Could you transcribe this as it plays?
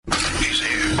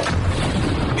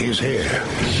here.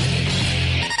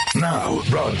 Now,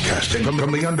 broadcasting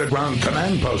from the underground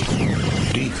command post,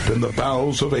 deep in the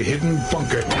bowels of a hidden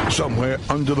bunker, somewhere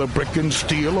under the brick and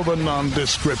steel of a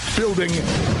nondescript building,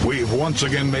 we've once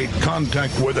again made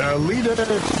contact with our leader,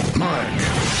 Mark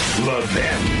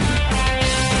Levin.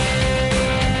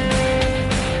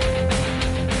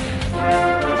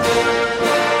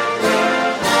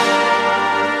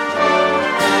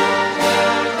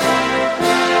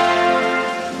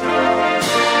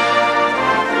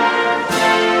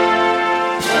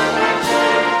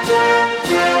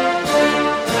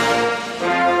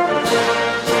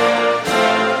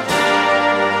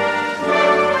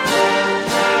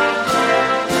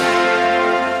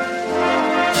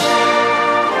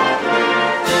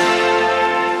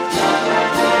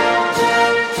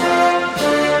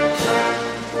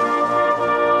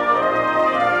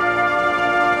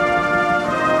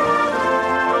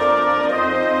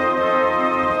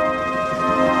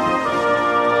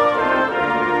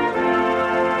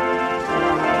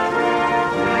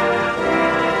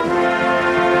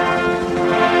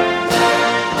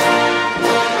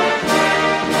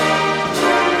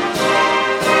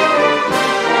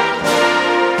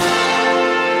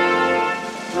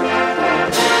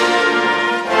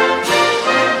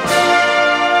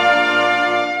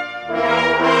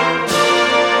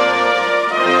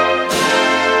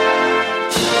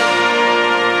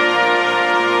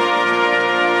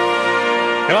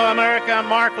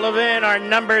 Mark Levin. Our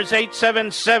number is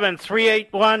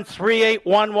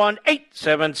 877-381-3811,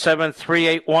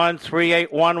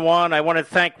 877-381-3811. I want to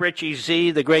thank Richie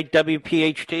Z, the great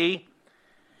WPHT,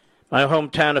 my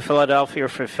hometown of Philadelphia,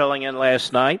 for filling in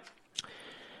last night.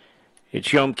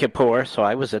 It's Yom Kippur, so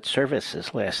I was at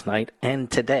services last night and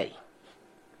today.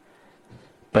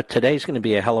 But today's going to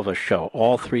be a hell of a show,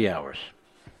 all 3 hours.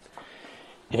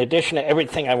 In addition to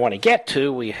everything I want to get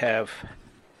to, we have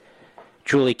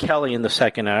Julie Kelly in the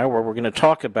second hour, where we're going to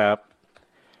talk about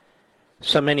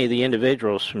so many of the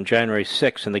individuals from January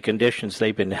 6th and the conditions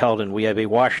they've been held in. We have a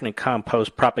Washington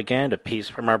Compost propaganda piece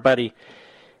from our buddy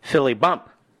Phillip Bump,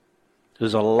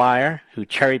 who's a liar, who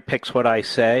cherry-picks what I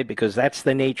say, because that's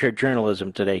the nature of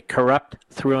journalism today, corrupt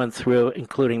through and through,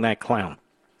 including that clown.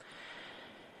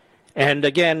 And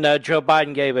again, Joe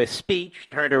Biden gave a speech,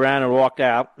 turned around and walked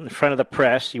out in front of the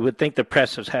press. You would think the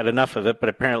press has had enough of it, but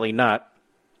apparently not.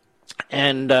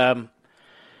 And we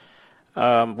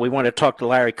want to talk to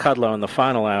Larry Kudlow in the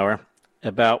final hour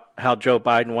about how Joe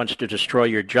Biden wants to destroy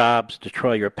your jobs,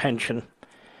 destroy your pension,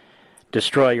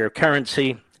 destroy your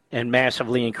currency, and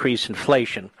massively increase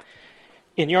inflation.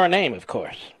 In your name, of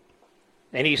course.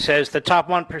 And he says the top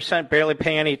 1% barely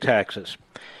pay any taxes.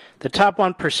 The top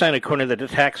 1%, according to the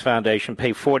Tax Foundation,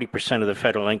 pay 40% of the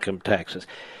federal income taxes.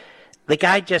 The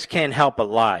guy just can't help but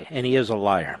lie, and he is a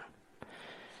liar.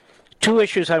 Two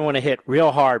issues I want to hit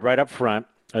real hard right up front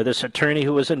are this attorney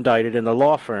who was indicted in the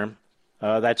law firm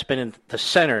that's been in the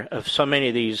center of so many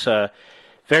of these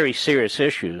very serious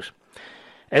issues,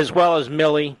 as well as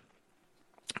Milley,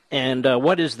 and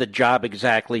what is the job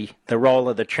exactly, the role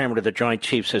of the chairman of the Joint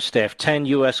Chiefs of Staff. 10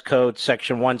 U.S. Code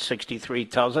Section 163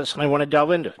 tells us, and I want to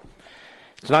delve into it.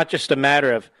 It's not just a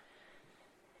matter of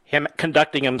him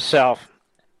conducting himself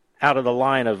out of the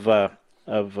line of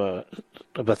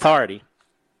authority.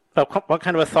 But what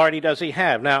kind of authority does he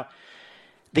have? Now,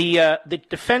 the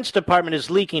Defense Department is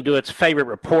leaking to its favorite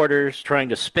reporters, trying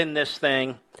to spin this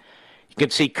thing. You can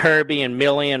see Kirby and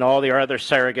Milley and all the other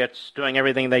surrogates doing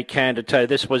everything they can to tell you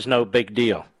this was no big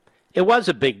deal. It was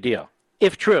a big deal,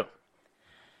 if true.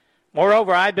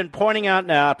 Moreover, I've been pointing out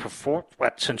now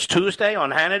since Tuesday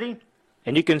on Hannity,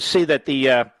 and you can see that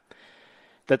the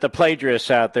plagiarists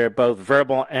out there, both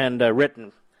verbal and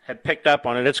written, have picked up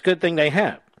on it. It's a good thing they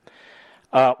have.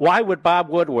 Why would Bob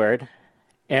Woodward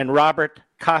and Robert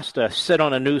Costa sit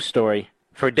on a news story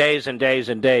for days and days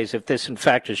and days if this, in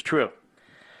fact, is true?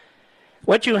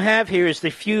 What you have here is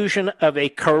the fusion of a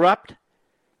corrupt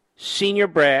senior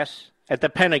brass at the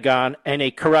Pentagon and a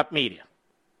corrupt media.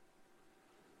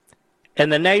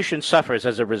 And the nation suffers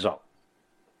as a result.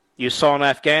 You saw in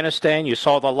Afghanistan, you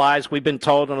saw the lies we've been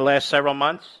told in the last several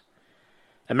months.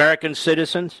 American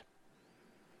citizens,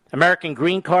 American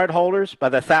green card holders by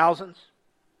the thousands,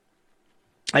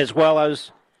 as well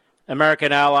as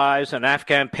American allies and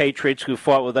Afghan patriots who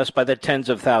fought with us by the tens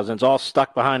of thousands, all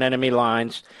stuck behind enemy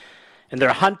lines. And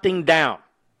they're hunting down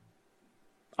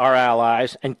our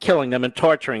allies and killing them and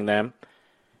torturing them.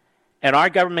 And our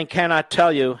government cannot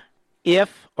tell you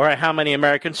if or how many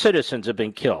American citizens have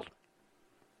been killed.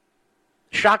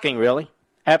 Shocking, really.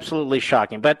 Absolutely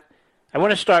shocking. But I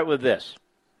want to start with this.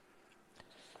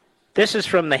 This is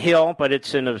from The Hill, but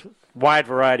it's in a wide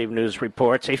variety of news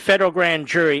reports. A federal grand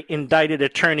jury indicted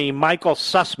attorney Michael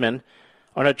Sussman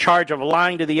on a charge of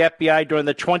lying to the FBI during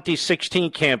the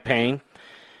 2016 campaign,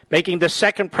 making the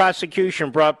second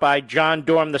prosecution brought by John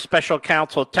Durham, the special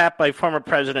counsel tapped by former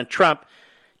President Trump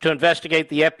to investigate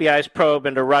the FBI's probe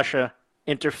into Russia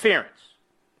interference.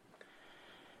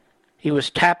 He was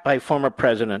tapped by former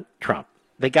President Trump.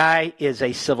 The guy is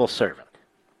a civil servant.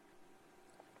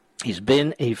 He's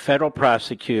been a federal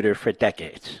prosecutor for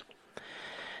decades.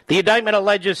 The indictment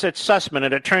alleges that Sussman,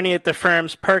 an attorney at the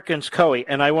firm's Perkins Coie,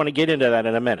 and I want to get into that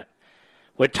in a minute,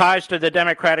 with ties to the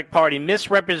Democratic Party,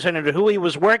 misrepresented who he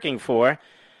was working for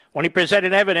when he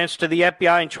presented evidence to the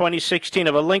FBI in 2016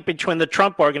 of a link between the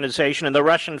Trump Organization and the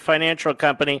Russian financial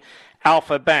company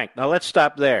Alfa Bank. Now let's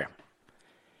stop there.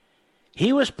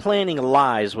 He was planning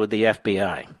lies with the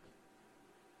FBI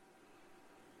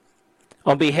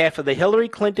on behalf of the Hillary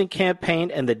Clinton campaign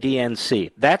and the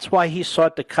DNC. That's why he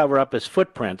sought to cover up his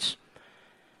footprints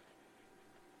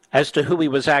as to who he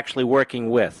was actually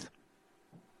working with.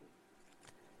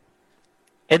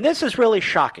 And this is really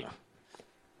shocking.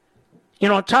 You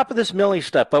know, on top of this Milley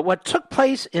stuff, but what took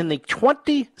place in the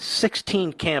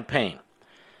 2016 campaign,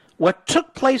 what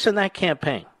took place in that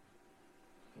campaign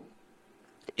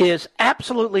is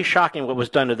absolutely shocking what was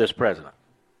done to this president.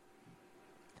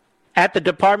 At the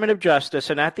Department of Justice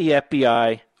and at the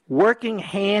FBI, working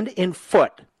hand in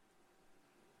foot.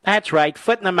 That's right,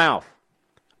 foot in the mouth,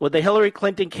 with the Hillary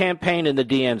Clinton campaign and the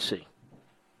DNC.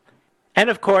 And,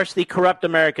 of course, the corrupt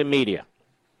American media.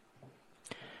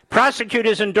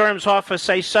 Prosecutors in Durham's office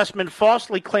say Sussman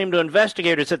falsely claimed to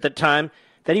investigators at the time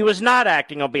that he was not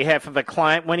acting on behalf of a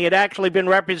client when he had actually been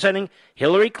representing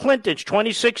Hillary Clinton's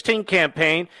 2016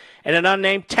 campaign and an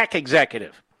unnamed tech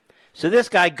executive. So this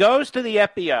guy goes to the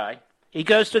FBI. He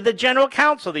goes to the general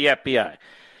counsel of the FBI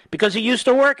because he used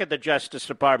to work at the Justice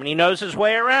Department. He knows his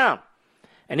way around.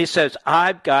 And he says,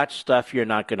 I've got stuff you're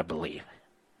not going to believe.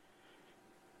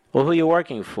 Well, who are you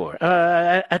working for?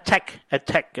 A tech,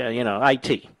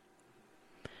 IT.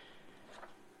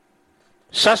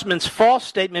 Sussman's false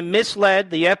statement misled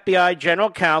the FBI general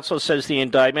counsel, says the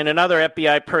indictment, and other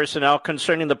FBI personnel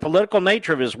concerning the political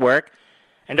nature of his work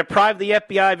and deprived the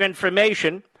FBI of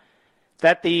information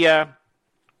that that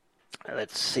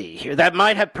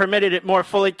might have permitted it more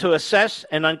fully to assess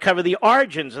and uncover the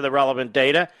origins of the relevant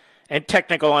data and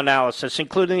technical analysis,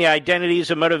 including the identities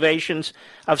and motivations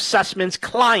of Sussman's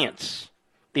clients.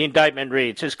 The indictment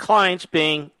reads, his clients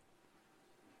being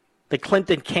the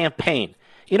Clinton campaign.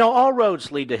 You know, all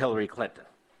roads lead to Hillary Clinton.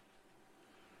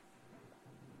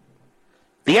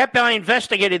 The FBI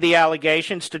investigated the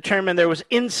allegations, determined there was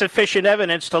insufficient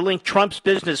evidence to link Trump's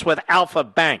business with Alfa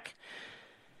Bank.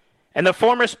 And the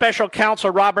former special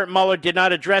counsel, Robert Mueller, did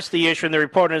not address the issue in the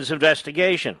report of his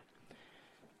investigation.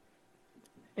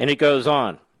 And it goes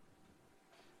on.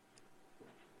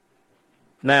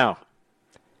 Now,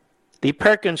 the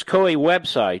Perkins Coie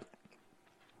website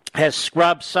has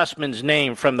scrubbed Sussman's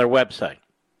name from their website.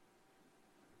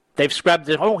 They've scrubbed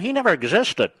it. Oh, he never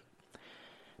existed.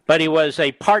 But he was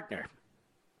a partner,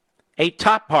 a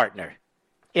top partner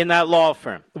in that law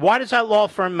firm. Why does that law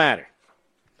firm matter?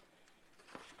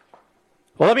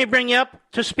 Well, let me bring you up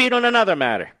to speed on another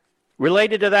matter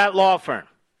related to that law firm.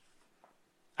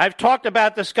 I've talked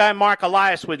about this guy, Marc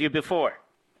Elias, with you before.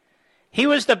 He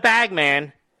was the bag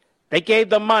man that gave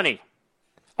the money,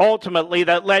 ultimately,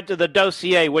 that led to the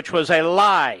dossier, which was a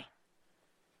lie,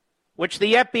 which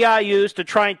the FBI used to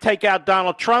try and take out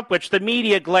Donald Trump, which the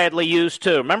media gladly used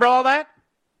too. Remember all that?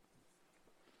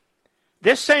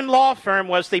 This same law firm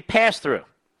was the pass-through,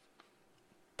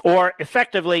 or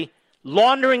effectively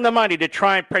laundering the money to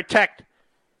try and protect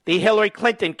the Hillary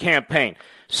Clinton campaign.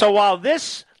 So while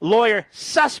this lawyer,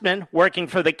 Sussman, working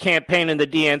for the campaign and the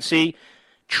DNC,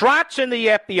 trots in the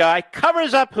FBI,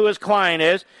 covers up who his client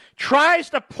is, tries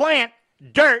to plant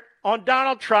dirt on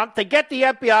Donald Trump to get the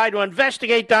FBI to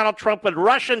investigate Donald Trump with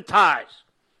Russian ties.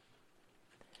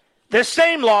 This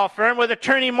same law firm, with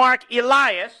attorney Marc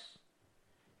Elias,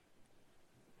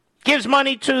 gives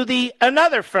money to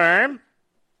another firm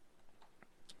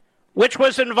which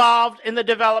was involved in the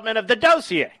development of the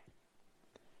dossier.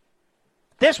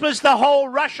 This was the whole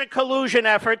Russia collusion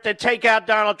effort to take out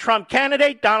Donald Trump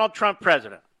candidate, Donald Trump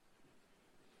president.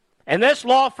 And this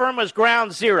law firm was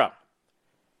ground zero.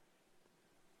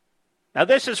 Now,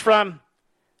 this is from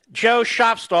Joe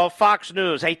Shopstall, Fox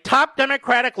News. A top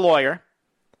Democratic lawyer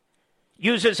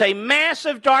uses a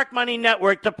massive dark money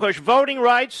network to push voting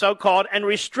rights, so-called, and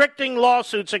restricting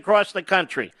lawsuits across the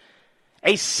country.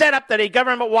 A setup that a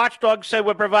government watchdog said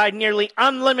would provide nearly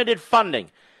unlimited funding.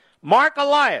 Marc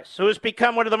Elias, who has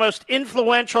become one of the most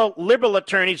influential liberal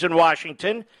attorneys in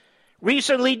Washington,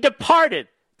 recently departed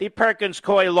the Perkins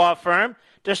Coie law firm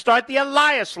to start the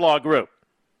Elias Law Group.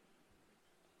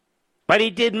 But he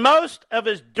did most of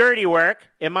his dirty work,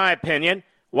 in my opinion,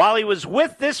 while he was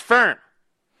with this firm.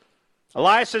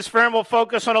 Elias's firm will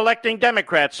focus on electing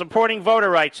Democrats, supporting voter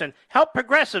rights, and help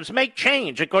progressives make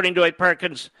change, according to a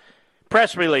Perkins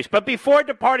press release. But before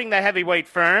departing the heavyweight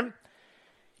firm,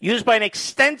 used by an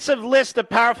extensive list of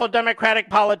powerful Democratic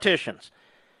politicians,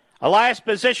 Elias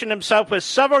positioned himself with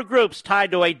several groups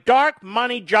tied to a dark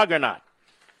money juggernaut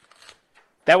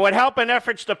that would help in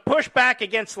efforts to push back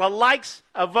against the likes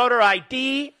of voter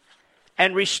ID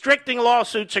and restricting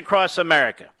lawsuits across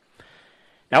America.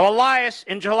 Now, Elias,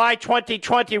 in July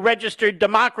 2020, registered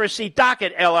Democracy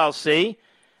Docket, LLC,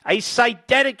 a site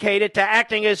dedicated to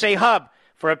acting as a hub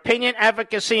for opinion,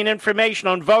 advocacy, and information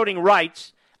on voting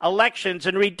rights, elections,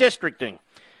 and redistricting,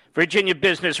 Virginia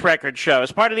Business Records show.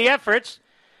 As part of the efforts,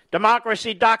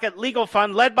 Democracy Docket Legal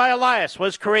Fund, led by Elias,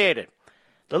 was created.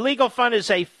 The Legal Fund is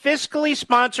a fiscally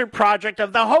sponsored project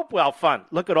of the Hopewell Fund.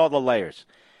 Look at all the layers.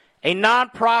 A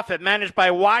nonprofit managed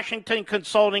by Washington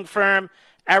consulting firm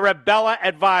Arabella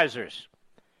Advisors.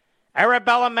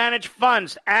 Arabella managed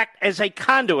funds act as a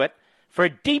conduit for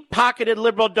deep-pocketed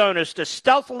liberal donors to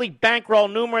stealthily bankroll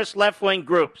numerous left-wing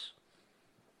groups.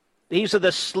 These are the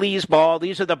sleazeball,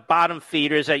 these are the bottom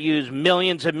feeders that use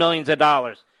millions and millions of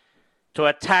dollars to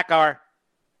attack our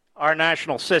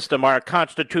national system, our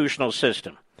constitutional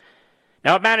system.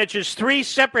 Now, it manages three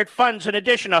separate funds in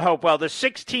addition to Hopewell: the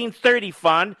 1630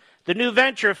 Fund, the New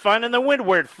Venture Fund, and the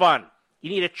Windward Fund. You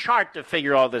need a chart to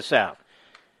figure all this out.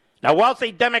 Now,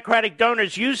 wealthy Democratic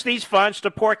donors use these funds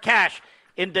to pour cash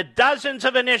into dozens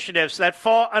of initiatives that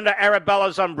fall under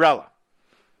Arabella's umbrella.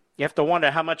 You have to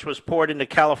wonder how much was poured into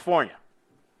California.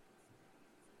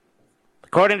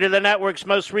 According to the network's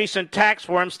most recent tax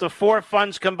forms, the four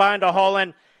funds combined to haul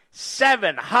in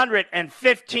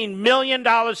 $715 million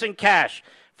in cash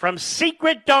from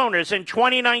secret donors in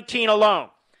 2019 alone.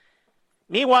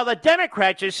 Meanwhile, the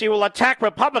Democrats, you see, will attack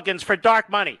Republicans for dark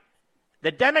money.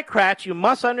 The Democrats, you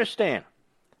must understand,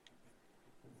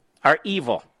 are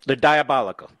evil. They're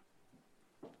diabolical.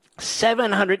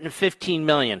 $715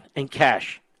 million in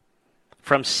cash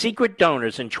from secret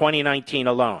donors in 2019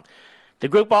 alone. The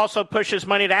group also pushes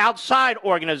money to outside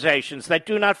organizations that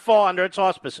do not fall under its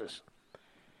auspices.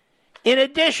 In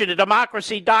addition to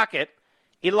Democracy Docket,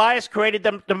 Elias created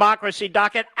the Democracy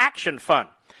Docket Action Fund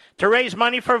to raise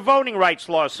money for voting rights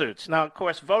lawsuits. Now, of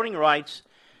course, voting rights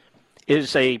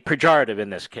is a pejorative in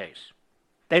this case.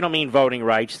 They don't mean voting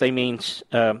rights. They mean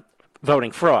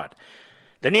voting fraud.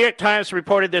 The New York Times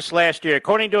reported this last year.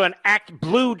 According to an Act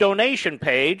Blue donation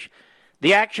page,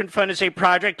 the Action Fund is a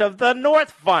project of the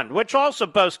North Fund, which also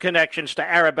boasts connections to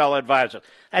Arabella Advisors.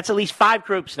 That's at least 5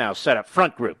 groups now set up,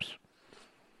 front groups.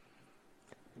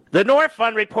 The North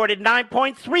Fund reported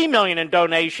 $9.3 million in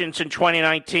donations in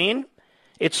 2019.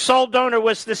 Its sole donor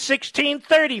was the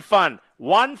 1630 Fund,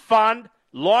 one fund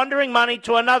laundering money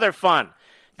to another fund.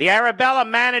 The Arabella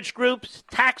Managed Group's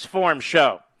tax forms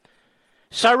show.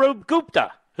 Sarub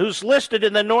Gupta, who's listed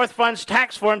in the North Fund's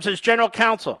tax forms as general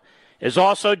counsel, is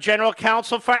also general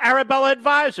counsel for Arabella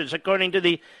Advisors, according to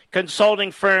the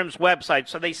consulting firm's website.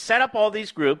 So they set up all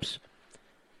these groups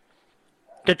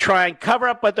to try and cover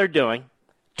up what they're doing,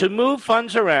 to move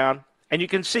funds around, and you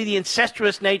can see the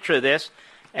incestuous nature of this,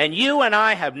 and you and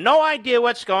I have no idea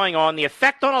what's going on, the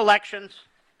effect on elections,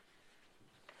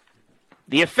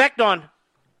 the effect on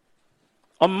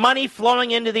money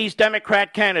flowing into these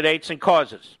Democrat candidates and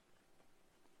causes.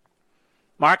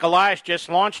 Marc Elias just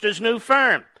launched his new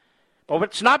firm. But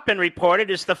what's not been reported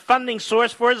is the funding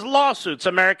source for his lawsuits.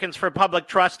 Americans for Public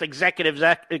Trust Executive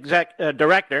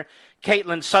Director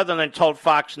Caitlin Sutherland told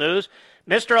Fox News,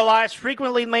 Mr. Elias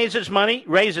frequently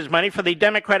raises money for the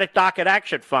Democratic Docket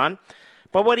Action Fund,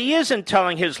 but what he isn't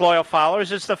telling his loyal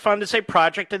followers is the fund is a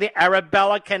project of the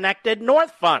Arabella-connected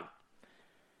North Fund.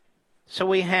 So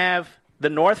we have the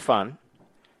North Fund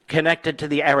connected to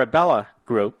the Arabella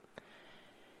group,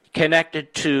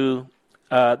 connected to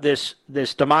this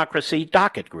Democracy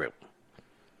Docket group.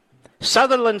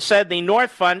 Sutherland said the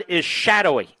North Fund is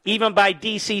shadowy, even by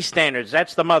D.C. standards.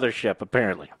 That's the mothership,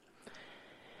 apparently.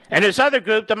 And his other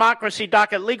group, Democracy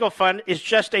Docket Legal Fund, is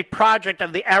just a project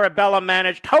of the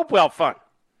Arabella-managed Hopewell Fund.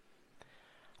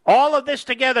 All of this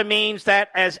together means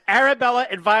that as Arabella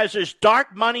Advisors'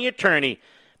 dark money attorney,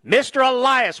 Mr.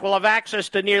 Elias will have access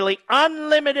to nearly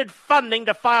unlimited funding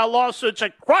to file lawsuits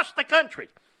across the country.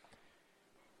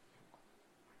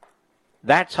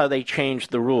 That's how they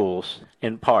changed the rules,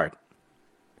 in part,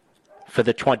 for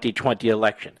the 2020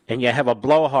 election. And you have a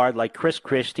blowhard like Chris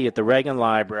Christie at the Reagan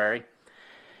Library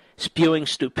spewing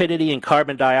stupidity and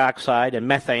carbon dioxide and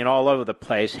methane all over the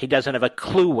place. He doesn't have a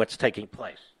clue what's taking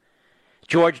place.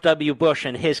 George W. Bush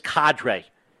and his cadre,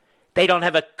 they don't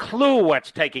have a clue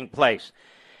what's taking place.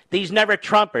 These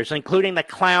never-Trumpers, including the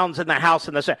clowns in the House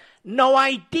and the Senate, no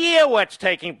idea what's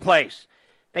taking place.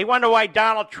 They wonder why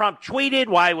Donald Trump tweeted,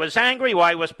 why he was angry,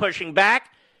 why he was pushing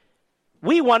back.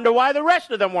 We wonder why the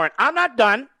rest of them weren't. I'm not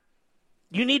done.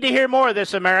 You need to hear more of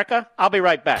this, America. I'll be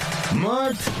right back.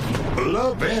 Mark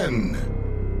Levin.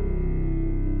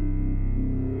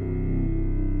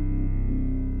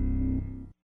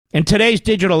 In today's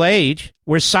digital age,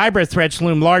 where cyber threats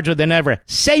loom larger than ever,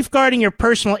 safeguarding your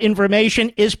personal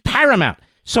information is paramount.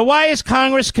 So why is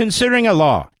Congress considering a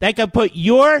law that could put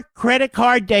your credit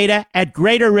card data at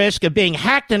greater risk of being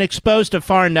hacked and exposed to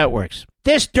foreign networks?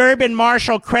 This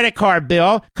Durbin-Marshall credit card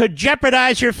bill could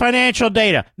jeopardize your financial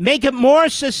data, make it more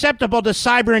susceptible to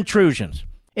cyber intrusions.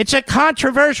 It's a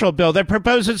controversial bill that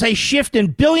proposes a shift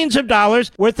in billions of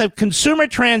dollars worth of consumer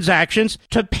transactions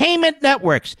to payment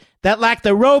networks that lack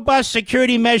the robust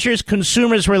security measures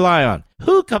consumers rely on.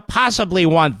 Who could possibly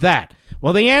want that?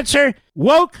 Well, the answer?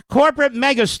 Woke corporate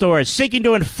megastores seeking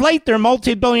to inflate their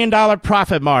multi-billion-dollar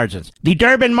profit margins. The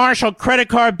Durbin-Marshall credit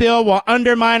card bill will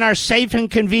undermine our safe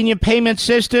and convenient payment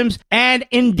systems and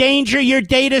endanger your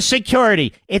data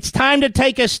security. It's time to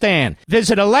take a stand.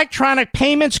 Visit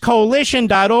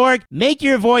electronicpaymentscoalition.org. Make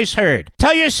your voice heard.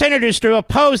 Tell your senators to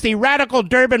oppose the radical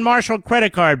Durbin-Marshall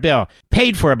credit card bill,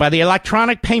 paid for by the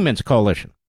Electronic Payments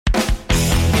Coalition.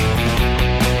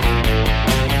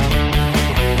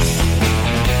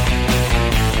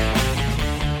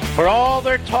 For all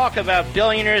their talk about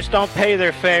billionaires don't pay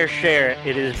their fair share,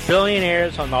 it is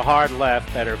billionaires on the hard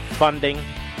left that are funding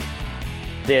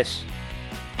this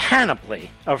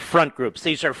panoply of front groups.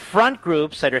 These are front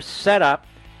groups that are set up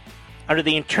under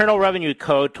the Internal Revenue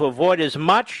Code to avoid as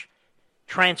much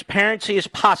transparency as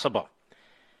possible.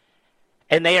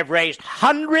 And they have raised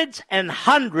hundreds and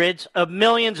hundreds of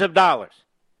millions of dollars.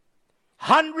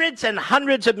 Hundreds and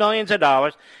hundreds of millions of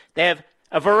dollars. They have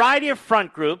a variety of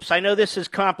front groups. I know this is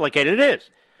complicated. It is.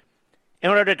 In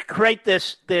order to create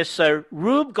this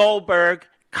Rube Goldberg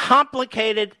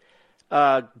complicated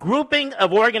grouping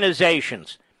of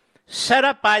organizations set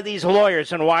up by these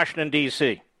lawyers in Washington,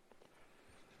 D.C.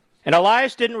 And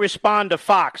Elias didn't respond to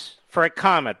Fox for a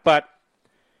comment, but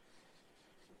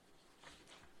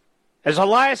as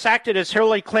Elias acted as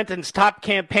Hillary Clinton's top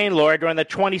campaign lawyer during the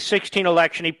 2016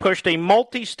 election, he pushed a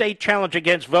multi-state challenge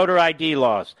against voter ID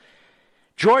laws.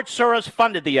 George Soros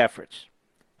funded the efforts.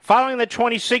 Following the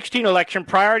 2016 election,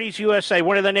 Priorities USA,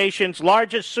 one of the nation's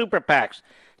largest super PACs,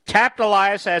 tapped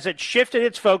Elias as it shifted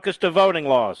its focus to voting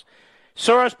laws.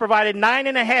 Soros provided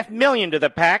 $9.5 million to the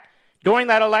PAC during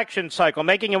that election cycle,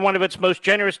 making him one of its most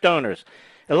generous donors.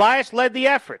 Elias led the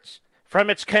efforts from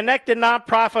its connected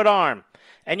nonprofit arm.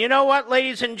 And you know what,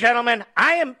 ladies and gentlemen?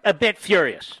 I am a bit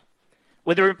furious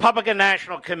with the Republican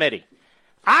National Committee.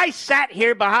 I sat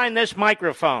here behind this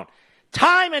microphone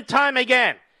time and time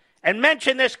again and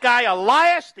mentioned this guy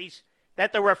Elias,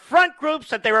 that there were front groups,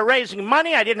 that they were raising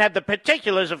money. I didn't have the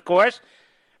particulars, of course,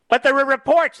 but there were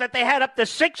reports that they had up to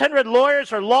 600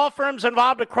 lawyers or law firms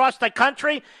involved across the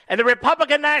country, and the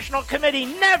Republican National Committee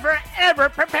never, ever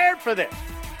prepared for this.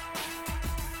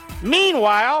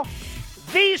 Meanwhile,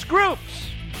 these groups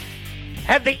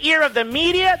have the ear of the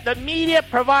media. The media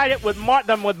provided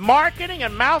them with marketing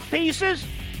and mouthpieces.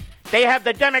 They have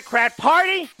the Democrat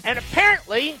Party and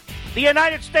apparently the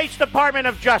United States Department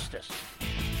of Justice.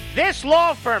 This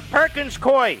law firm, Perkins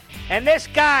Coie, and this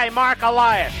guy, Marc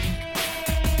Elias.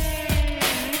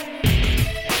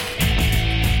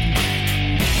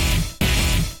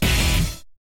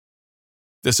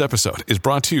 This episode is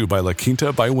brought to you by La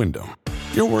Quinta by Wyndham.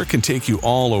 Your work can take you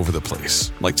all over the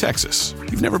place, like Texas.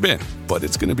 You've never been, but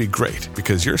it's going to be great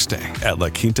because you're staying at La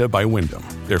Quinta by Wyndham.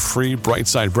 Their free Bright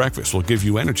Side breakfast will give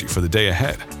you energy for the day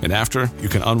ahead. And after, you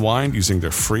can unwind using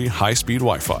their free high-speed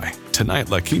Wi-Fi. Tonight,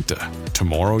 La Quinta.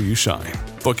 Tomorrow, you shine.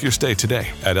 Book your stay today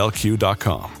at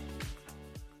lq.com.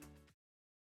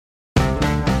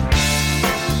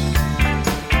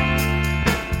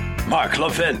 Mark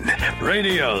Levin,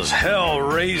 radio's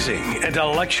hell-raising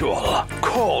intellectual.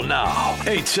 Call now,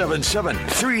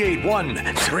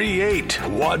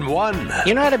 877-381-3811.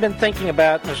 You know what I've been thinking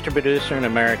about, Mr. Producer in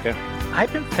America?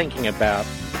 I've been thinking about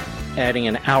adding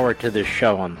an hour to this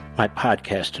show on my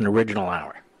podcast, an original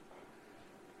hour.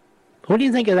 What do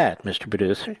you think of that, Mr.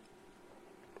 Producer?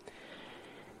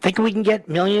 Think we can get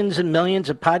millions and millions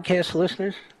of podcast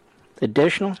listeners?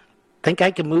 Additional? Think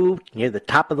I can move near the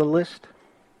top of the list?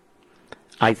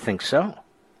 I think so.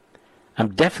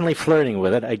 I'm definitely flirting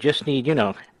with it. I just need,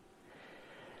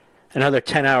 another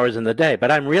 10 hours in the day.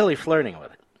 But I'm really flirting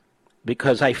with it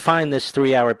because I find this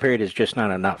 3-hour period is just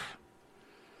not enough.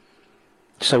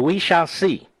 So we shall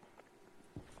see.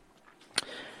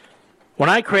 When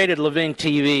I created Levin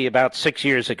TV about 6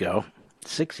 years ago,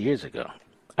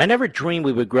 I never dreamed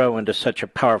we would grow into such a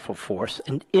powerful force,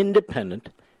 an independent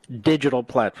digital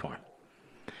platform.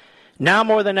 Now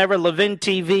more than ever, Levin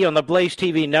TV on the Blaze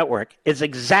TV network is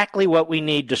exactly what we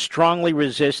need to strongly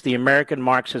resist the American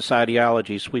Marxist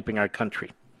ideology sweeping our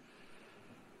country.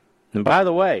 And by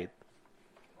the way,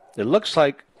 it looks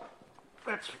like...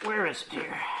 Where is it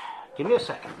here? Give me a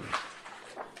second.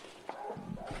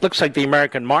 Looks like the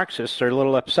American Marxists are a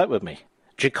little upset with me.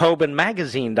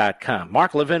 JacobinMagazine.com.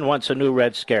 Mark Levin wants a new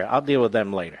Red Scare. I'll deal with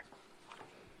them later.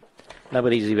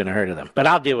 Nobody's even heard of them, but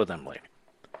I'll deal with them later.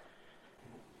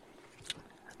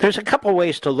 There's a couple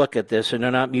ways to look at this, and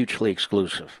they're not mutually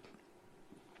exclusive.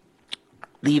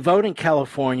 The vote in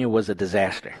California was a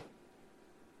disaster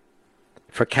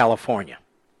for California.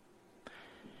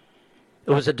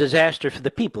 It was a disaster for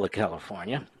the people of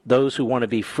California, those who want to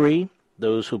be free,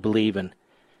 those who believe in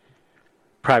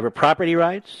private property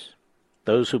rights,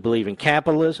 those who believe in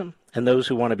capitalism, and those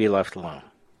who want to be left alone.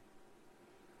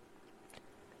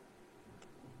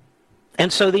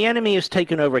 And so the enemy has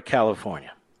taken over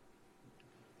California.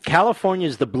 California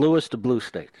is the bluest of blue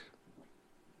states.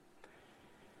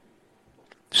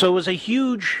 So it was a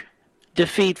huge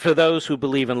defeat for those who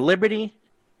believe in liberty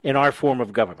in our form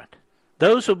of government.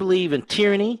 Those who believe in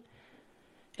tyranny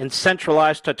and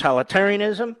centralized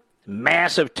totalitarianism,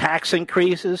 massive tax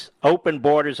increases, open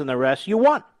borders, and the rest, you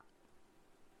won.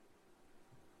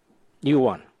 You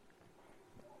won.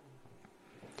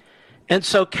 And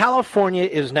so California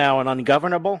is now an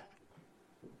ungovernable,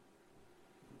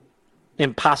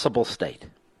 impossible state.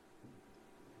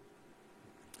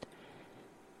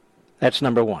 That's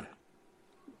number one.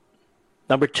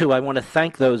 Number two, I want to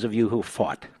thank those of you who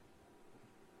fought.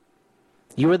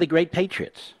 You were the great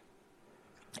patriots.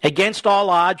 Against all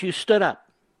odds, you stood up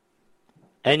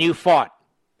and you fought.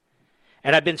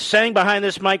 And I've been saying behind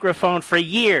this microphone for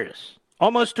years,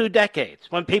 almost 2 decades,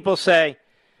 when people say,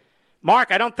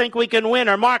 Mark, I don't think we can win,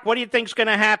 or Mark, what do you think's going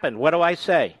to happen? What do I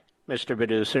say, Mr.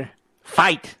 Producer?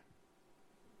 Fight.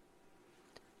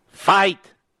 Fight.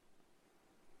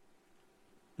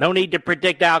 No need to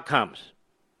predict outcomes.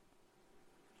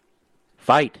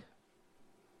 Fight.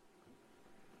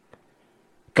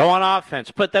 Go on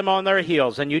offense. Put them on their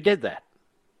heels, and you did that.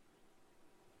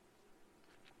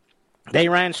 They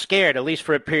ran scared, at least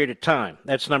for a period of time.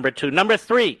 That's number two. Number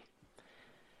three,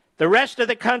 the rest of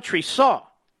the country saw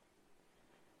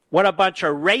what a bunch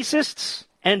of racists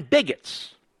and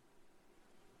bigots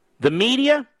the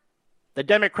media, the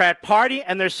Democrat Party,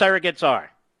 and their surrogates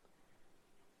are.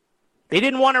 They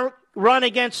didn't want to run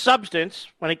against substance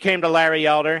when it came to Larry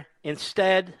Elder.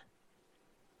 Instead,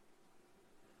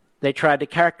 they tried to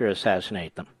character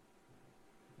assassinate them.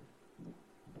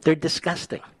 They're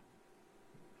disgusting.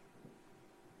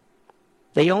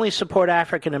 They only support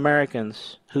African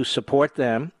Americans who support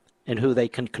them and who they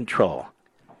can control.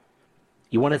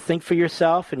 You want to think for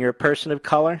yourself and you're a person of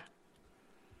color?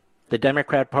 The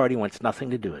Democrat Party wants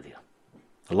nothing to do with you.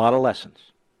 A lot of lessons.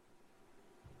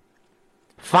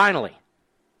 Finally,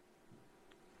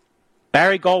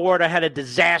 Barry Goldwater had a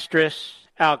disastrous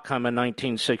outcome in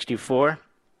 1964.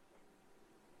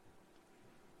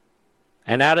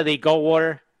 And out of the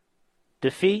Goldwater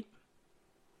defeat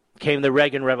came the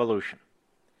Reagan Revolution.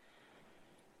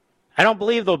 I don't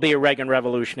believe there'll be a Reagan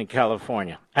Revolution in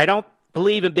California. I don't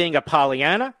believe in being a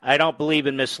Pollyanna. I don't believe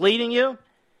in misleading you.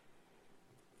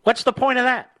 What's the point of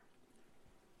that?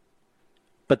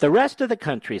 But the rest of the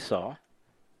country saw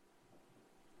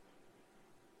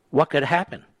what could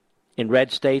happen in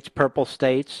red states, purple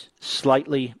states,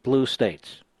 slightly blue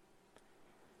states.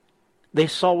 They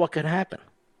saw what could happen.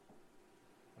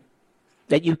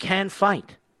 That you can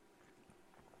fight.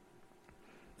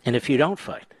 And if you don't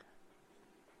fight,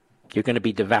 you're going to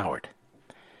be devoured.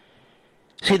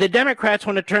 See, the Democrats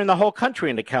want to turn the whole country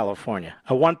into California,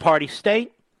 a one-party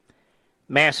state,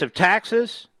 massive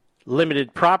taxes,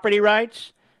 limited property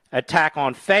rights, attack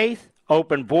on faith,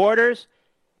 open borders,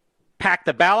 pack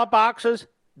the ballot boxes.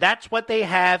 That's what they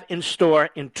have in store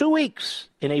in 2 weeks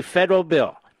in a federal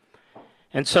bill.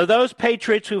 And so those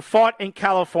patriots who fought in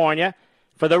California,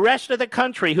 for the rest of the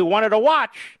country who wanted to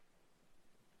watch,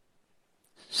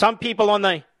 some people on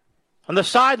the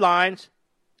sidelines,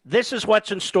 this is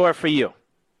what's in store for you.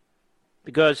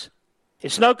 Because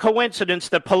it's no coincidence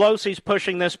that Pelosi's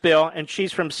pushing this bill and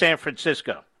she's from San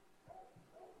Francisco.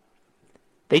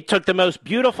 They took the most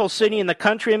beautiful city in the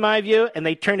country, in my view, and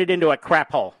they turned it into a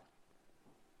crap hole.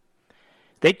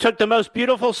 They took the most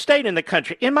beautiful state in the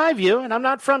country, in my view, and I'm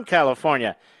not from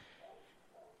California,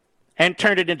 and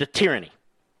turned it into tyranny.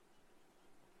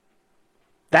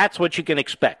 That's what you can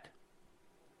expect.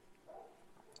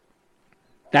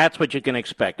 That's what you can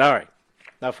expect. All right,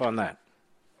 enough on that.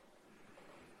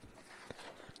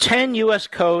 10 U.S.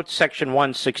 Code, Section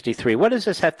 163. What does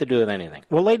this have to do with anything?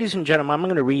 Well, ladies and gentlemen, I'm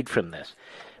going to read from this.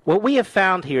 What we have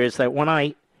found here is that when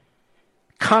I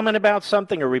comment about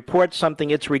something or report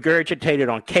something, it's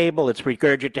regurgitated on cable, it's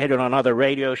regurgitated on other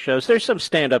radio shows. There's some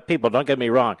stand-up people, don't get me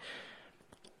wrong,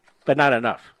 but not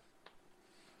enough.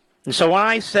 And so when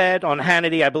I said on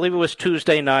Hannity, I believe it was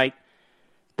Tuesday night,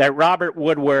 that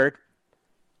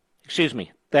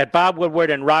that Bob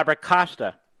Woodward and Robert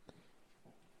Costa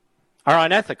are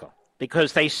unethical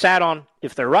because they sat on,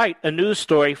 if they're right, a news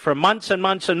story for months and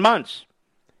months and months.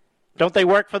 Don't they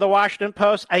work for the Washington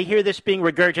Post? I hear this being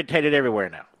regurgitated everywhere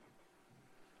now.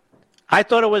 I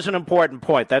thought it was an important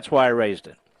point. That's why I raised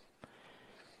it.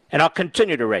 And I'll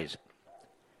continue to raise it.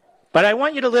 But I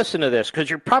want you to listen to this because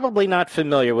you're probably not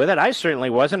familiar with it. I certainly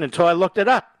wasn't until I looked it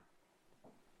up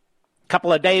a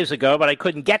couple of days ago, but I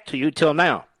couldn't get to you till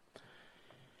now.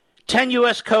 10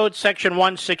 U.S. Code, Section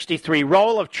 163,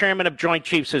 role of Chairman of Joint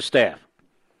Chiefs of Staff.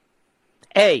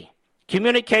 A,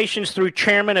 communications through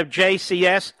Chairman of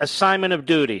JCS, assignment of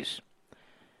duties.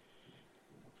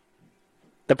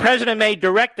 The President may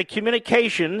direct the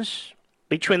communications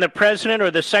between the President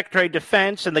or the Secretary of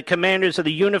Defense and the commanders of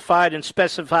the unified and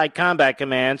specified combat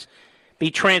commands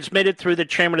be transmitted through the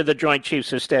Chairman of the Joint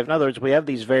Chiefs of Staff. In other words, we have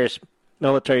these various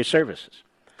military services.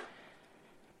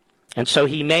 And so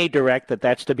he may direct that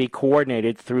that's to be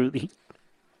coordinated through the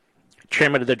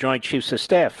Chairman of the Joint Chiefs of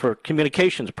Staff for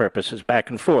communications purposes back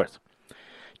and forth.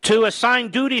 To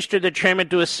assign duties to the Chairman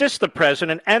to assist the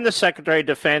President and the Secretary of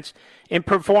Defense in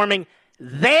performing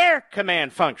their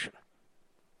command function.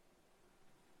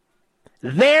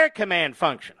 Their command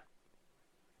function.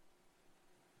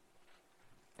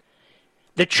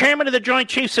 The Chairman of the Joint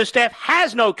Chiefs of Staff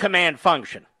has no command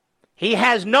function. He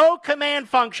has no command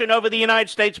function over the United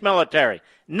States military.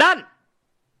 None.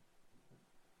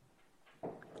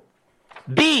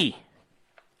 B,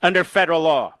 under federal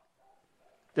law,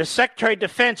 the Secretary of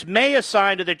Defense may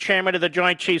assign to the Chairman of the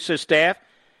Joint Chiefs of Staff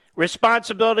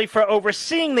responsibility for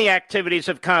overseeing the activities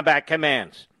of combat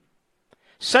commands.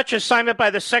 Such assignment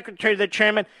by the Secretary to the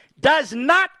Chairman does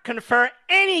not confer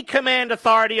any command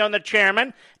authority on the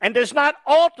Chairman and does not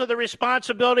alter the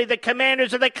responsibility of the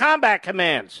commanders of the combat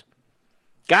commands.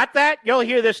 Got that? You'll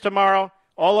hear this tomorrow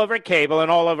all over cable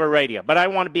and all over radio. But I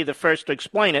want to be the first to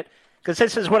explain it because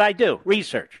this is what I do,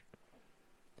 research.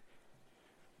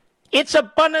 It's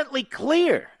abundantly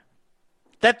clear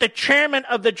that the Chairman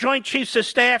of the Joint Chiefs of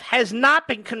Staff has not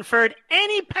been conferred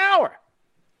any power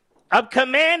of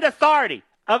command authority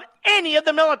of any of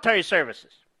the military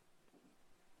services.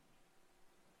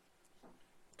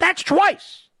 That's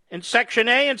twice in Section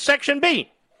A and Section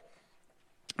B.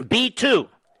 B2.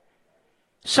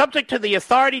 Subject to the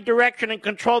authority, direction, and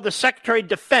control of the Secretary of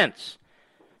Defense,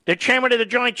 the Chairman of the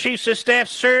Joint Chiefs of Staff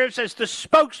serves as the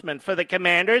spokesman for the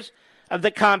commanders of the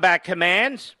combat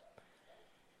commands.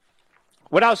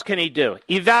 What else can he do?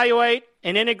 Evaluate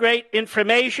and integrate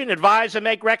information, advise and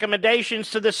make recommendations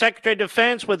to the Secretary of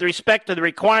Defense with respect to the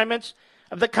requirements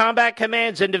of the combat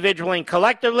commands individually and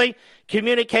collectively,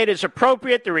 communicate as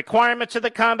appropriate the requirements of the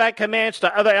combat commands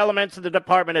to other elements of the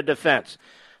Department of Defense.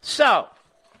 So,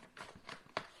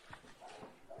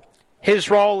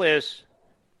 his role is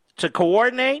to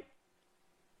coordinate.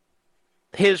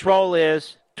 His role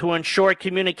is to ensure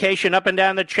communication up and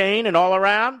down the chain and all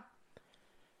around.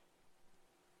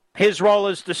 His role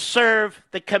is to serve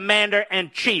the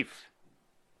commander-in-chief.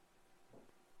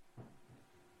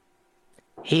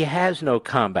 He has no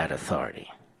combat authority.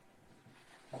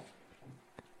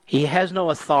 He has no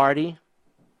authority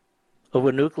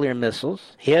over nuclear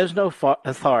missiles. He has no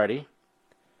authority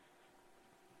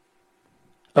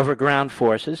over ground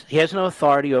forces. He has no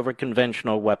authority over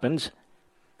conventional weapons.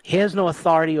 He has no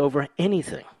authority over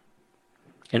anything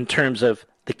in terms of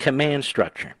the command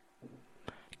structure.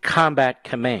 Combat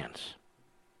commands.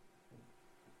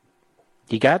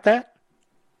 You got that?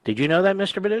 Did you know that,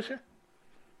 Mr. Producer?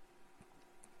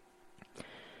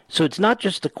 So it's not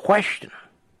just a question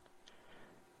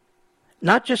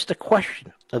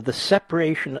of the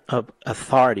separation of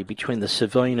authority between the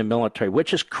civilian and military,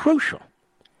 which is crucial.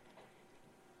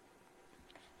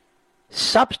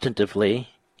 Substantively,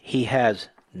 he has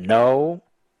no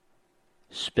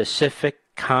specific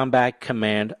combat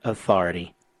command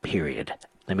authority, period.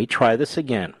 Let me try this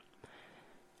again.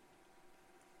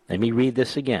 Let me read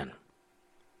this again.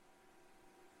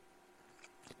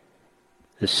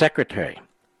 The Secretary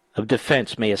of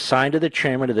Defense may assign to the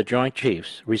Chairman of the Joint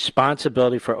Chiefs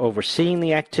responsibility for overseeing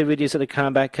the activities of the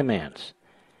combat commands.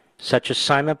 Such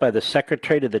assignment by the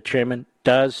Secretary to the Chairman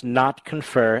does not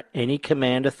confer any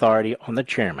command authority on the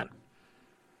Chairman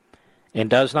and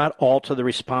does not alter the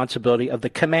responsibility of the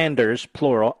commanders,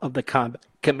 plural, of the combat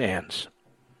commands.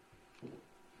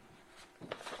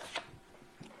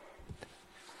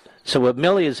 So what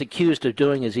Milley is accused of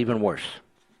doing is even worse.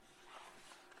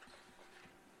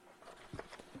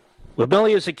 What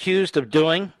Milley is accused of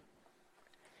doing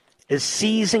is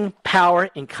seizing power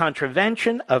in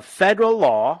contravention of federal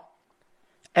law,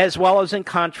 as well as in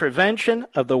contravention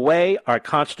of the way our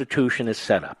Constitution is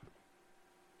set up.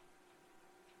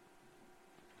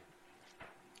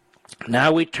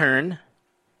 Now we turn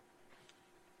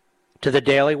to the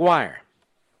Daily Wire.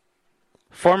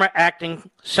 Former Acting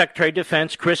Secretary of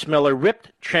Defense Chris Miller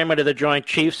ripped Chairman of the Joint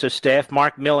Chiefs of Staff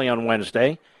Mark Milley on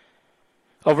Wednesday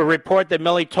over a report that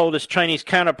Milley told his Chinese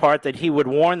counterpart that he would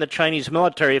warn the Chinese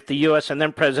military if the U.S. and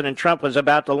then President Trump was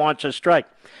about to launch a strike.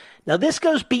 Now, this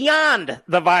goes beyond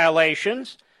the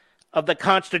violations of the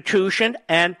Constitution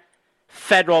and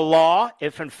federal law,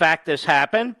 if in fact this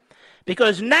happened,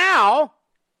 because now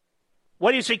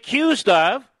what he's accused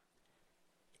of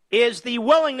is the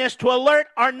willingness to alert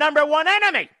our number one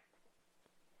enemy.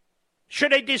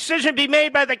 Should a decision be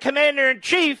made by the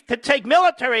commander-in-chief to take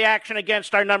military action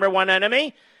against our number one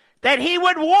enemy, that he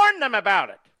would warn them about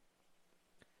it.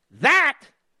 That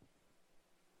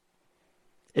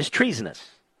is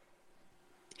treasonous,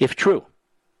 if true.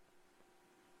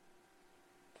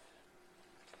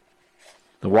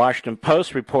 The Washington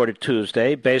Post reported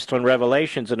Tuesday, based on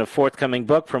revelations in a forthcoming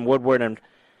book from Woodward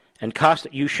and Costa,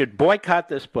 you should boycott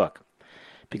this book,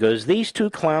 because these two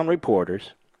clown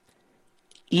reporters,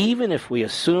 even if we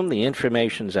assume the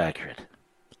information's accurate,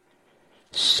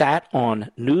 sat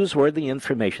on newsworthy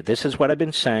information. This is what I've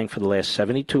been saying for the last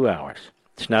 72 hours.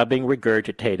 It's now being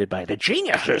regurgitated by the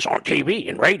geniuses on TV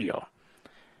and radio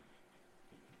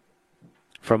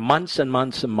for months and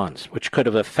months and months, which could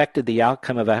have affected the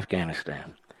outcome of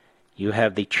Afghanistan. You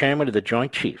have the Chairman of the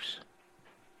Joint Chiefs,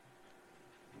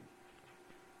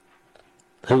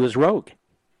 who is rogue.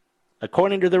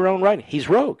 According to their own writing, he's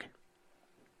rogue.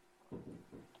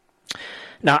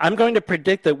 Now, I'm going to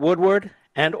predict that Woodward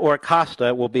and or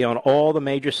Costa will be on all the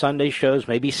major Sunday shows,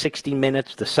 maybe 60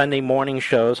 Minutes, the Sunday morning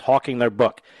shows, hawking their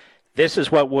book. This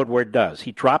is what Woodward does.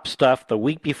 He drops stuff the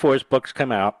week before his books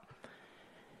come out.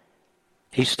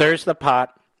 He stirs the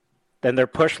pot. Then they're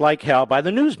pushed like hell by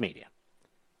the news media.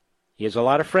 He has a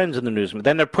lot of friends in the news media.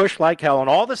 Then they're pushed like hell on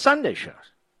all the Sunday shows.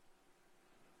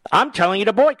 I'm telling you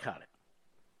to boycott it,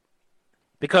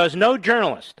 because no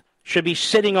journalist should be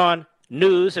sitting on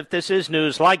news, if this is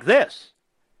news, like this.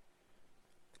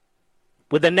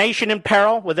 With the nation in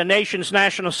peril, with the nation's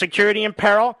national security in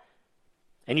peril,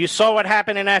 and you saw what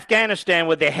happened in Afghanistan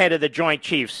with the head of the Joint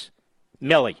Chiefs,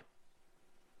 Milley.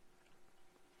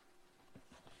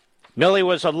 Milley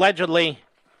was allegedly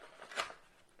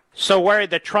so worried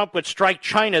that Trump would strike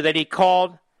China that he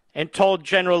called and told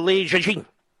General Li Zhijing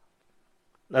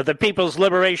that the People's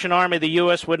Liberation Army of the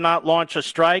U.S. would not launch a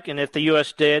strike, and if the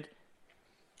U.S. did,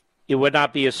 it would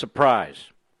not be a surprise.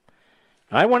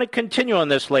 I want to continue on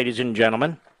this, ladies and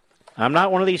gentlemen. I'm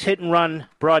not one of these hit-and-run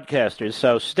broadcasters,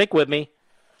 so stick with me.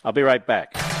 I'll be right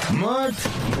back. Mark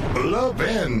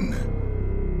Levin.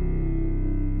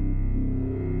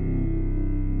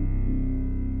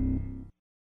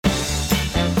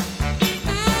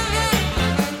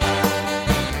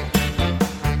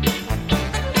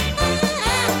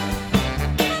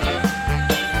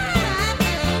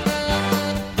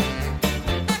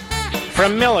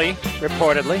 From Milley,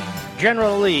 reportedly,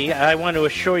 General Lee, I want to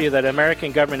assure you that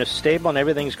American government is stable and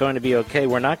everything's going to be okay.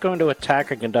 We're not going to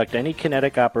attack or conduct any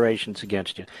kinetic operations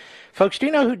against you. Folks, do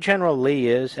you know who General Lee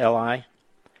is, L.I.?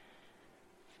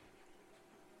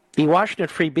 The Washington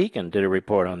Free Beacon did a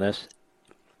report on this.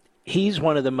 He's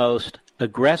one of the most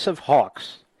aggressive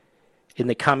hawks in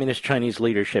the communist Chinese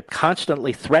leadership,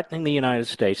 constantly threatening the United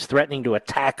States, threatening to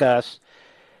attack us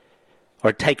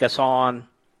or take us on,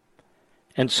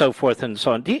 and so forth and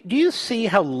so on. Do you see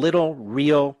how little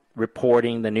real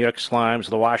reporting the New York Slimes,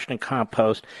 the Washington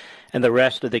Compost, and the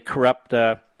rest of the corrupt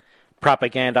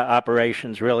propaganda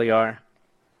operations really are?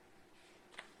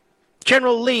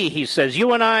 General Lee, he says,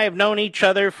 you and I have known each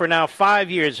other for now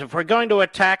 5 years. If we're going to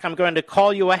attack, I'm going to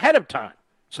call you ahead of time.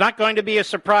 It's not going to be a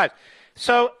surprise.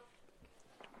 So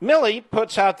Milley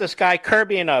puts out this guy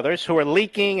Kirby and others who are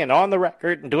leaking and on the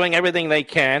record and doing everything they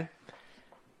can.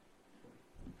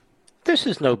 this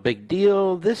is no big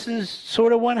deal. This is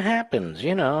sort of what happens.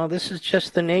 This is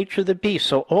just the nature of the beast.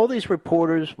 So all these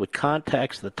reporters with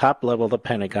contacts at the top level of the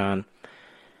Pentagon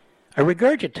are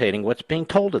regurgitating what's being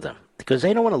told to them because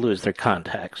they don't want to lose their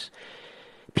contacts.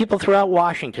 People throughout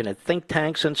Washington at think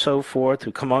tanks and so forth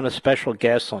who come on as special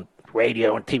guests on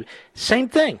radio and TV, same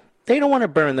thing. They don't want to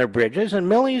burn their bridges, and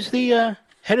Milley's the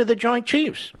head of the Joint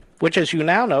Chiefs, which, as you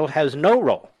now know, has no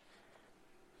role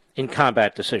in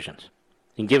combat decisions.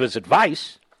 He can give us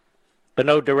advice, but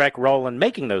no direct role in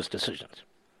making those decisions.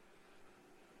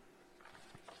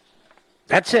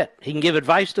 That's it. He can give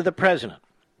advice to the president.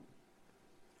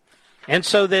 And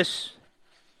so this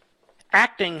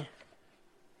acting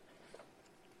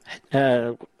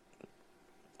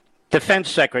defense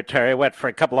secretary, for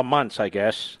a couple of months, I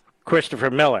guess,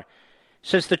 Christopher Miller,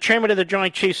 says the chairman of the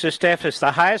Joint Chiefs of Staff is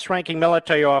the highest-ranking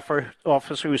military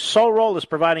officer whose sole role is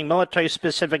providing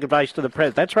military-specific advice to the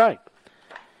president. That's right.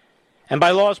 And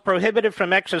by law is prohibited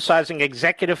from exercising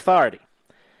executive authority.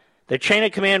 The chain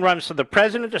of command runs from the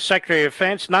president to Secretary of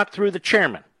Defense, not through the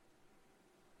chairman.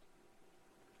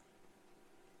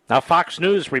 Now, Fox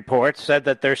News reports said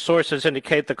that their sources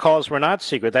indicate the calls were not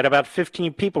secret, that about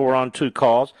 15 people were on 2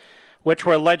 calls, which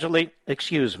were allegedly,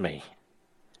 excuse me,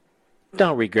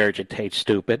 don't regurgitate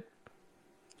stupid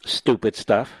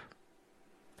stuff.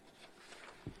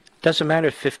 Doesn't matter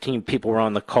if 15 people were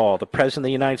on the call. The President of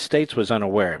the United States was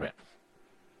unaware of it.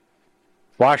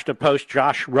 Washington Post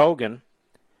Josh Rogan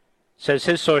says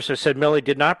his sources said Milley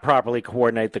did not properly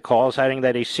coordinate the calls, adding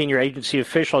that a senior agency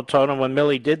official told him when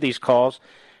Milley did these calls,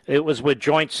 it was with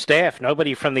joint staff.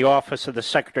 Nobody from the Office of the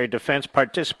Secretary of Defense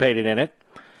participated in it.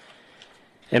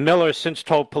 And Miller has since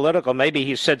told Politico maybe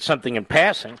he said something in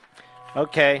passing.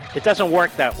 Okay, it doesn't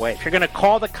work that way. If you're going to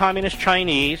call the Communist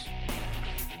Chinese,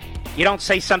 you don't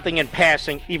say something in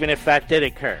passing, even if that did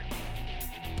occur.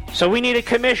 So we need a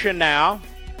commission now,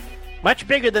 much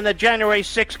bigger than the January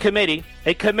 6th committee,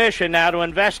 a commission now to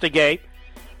investigate,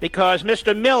 because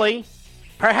Mr. Milley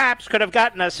perhaps could have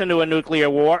gotten us into a nuclear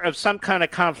war of some kind of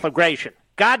conflagration.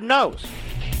 God knows.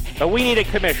 But we need a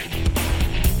commission.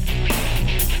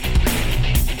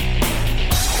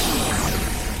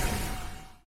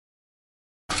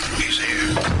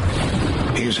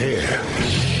 He's here.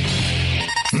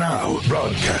 Now,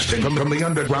 broadcasting from the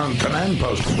underground command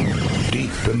post,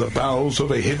 deep in the bowels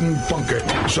of a hidden bunker,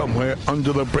 somewhere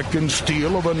under the brick and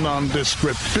steel of a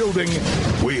nondescript building,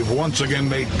 we've once again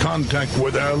made contact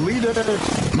with our leader,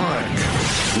 Mark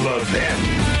Levin.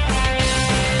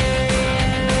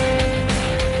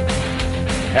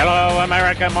 Hello,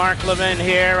 America. Mark Levin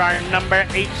here. Our number,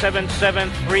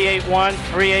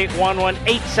 877-381-3811,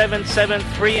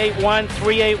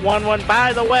 877-381-3811.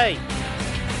 By the way,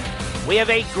 we have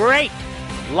a great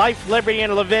Life, Liberty,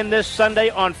 and Levin this Sunday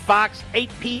on Fox, 8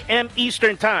 p.m.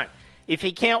 Eastern Time. If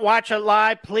you can't watch it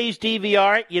live, please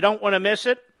DVR it. You don't want to miss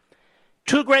it.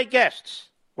 2 great guests.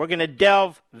 We're going to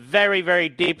delve very, very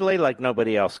deeply, like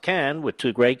nobody else can, with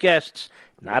 2 great guests.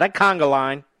 Not a conga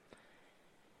line.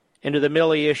 Into the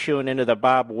Milley issue and into the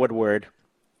Bob Woodward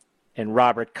and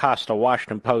Robert Costa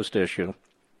Washington Post issue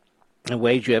in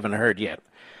ways you haven't heard yet.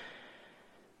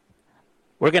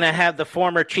 We're going to have the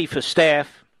former Chief of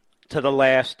Staff to the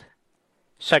last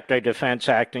Secretary of Defense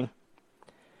acting,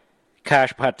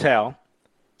 Kash Patel.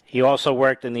 He also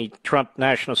worked in the Trump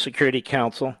National Security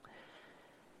Council.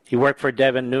 He worked for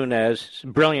Devin Nunes.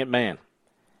 Brilliant man.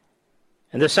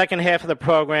 In the second half of the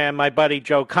program, my buddy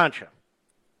Joe Concha,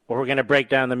 where we're going to break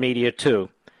down the media too.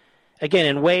 Again,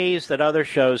 in ways that other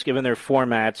shows, given their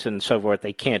formats and so forth,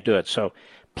 they can't do it. So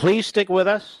please stick with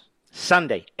us.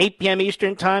 Sunday, 8 p.m.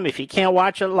 Eastern Time. If you can't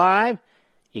watch it live,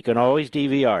 you can always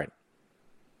DVR it.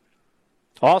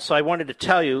 Also, I wanted to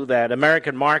tell you that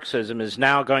American Marxism is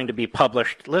now going to be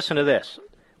published. Listen to this.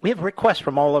 We have requests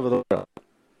from all over the world.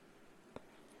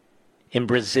 In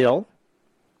Brazil,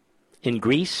 in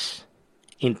Greece,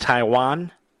 in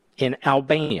Taiwan, in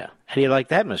Albania. How do you like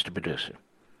that, Mr. Producer?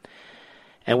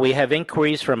 And we have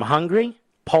inquiries from Hungary,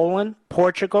 Poland,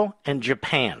 Portugal, and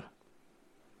Japan.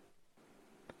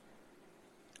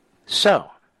 So,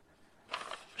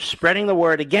 spreading the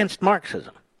word against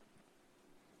Marxism.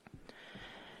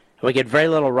 We get very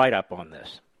little write-up on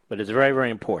this, but it's very, very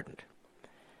important.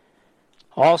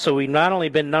 Also, we've not only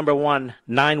been number 1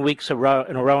 9 weeks in a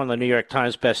row on the New York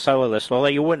Times bestseller list, although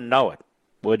you wouldn't know it,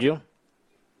 would you?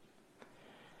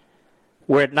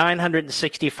 We're at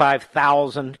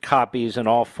 965,000 copies in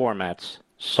all formats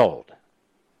sold.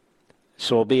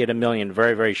 So we'll be at 1 million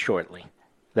very, very shortly.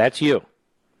 That's you,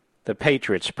 the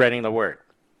patriot, spreading the word.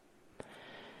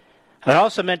 I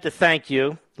also meant to thank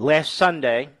you. Last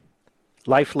Sunday,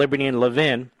 Life, Liberty, and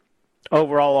Levin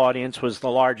overall audience was the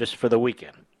largest for the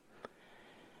weekend.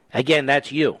 Again,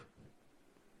 that's you.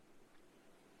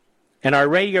 And our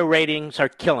radio ratings are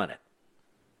killing it.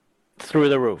 Through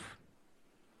the roof.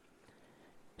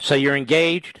 So you're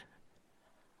engaged.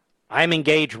 I'm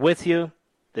engaged with you.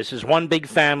 This is one big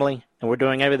family, and we're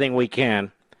doing everything we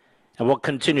can, and we'll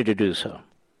continue to do so.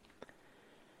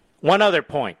 One other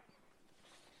point,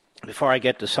 before I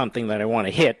get to something that I want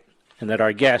to hit, and that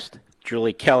our guest,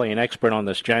 Julie Kelly, an expert on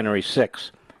this January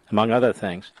 6th, among other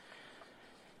things,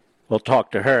 we'll talk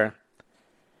to her.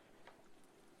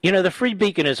 You know, the Free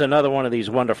Beacon is another one of these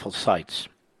wonderful sites.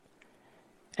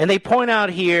 And they point out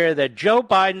here that Joe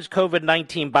Biden's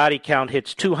COVID-19 body count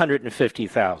hits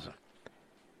 250,000.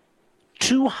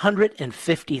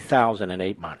 250,000 in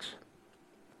 8 months.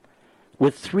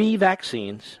 With 3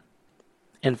 vaccines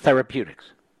and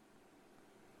therapeutics.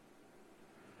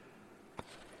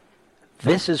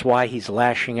 This is why he's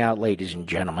lashing out, ladies and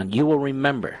gentlemen. You will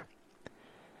remember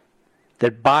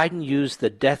that Biden used the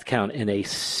death count in a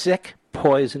sick,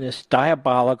 poisonous,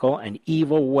 diabolical, and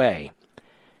evil way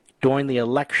during the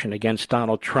election against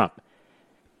Donald Trump,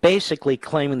 basically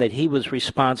claiming that he was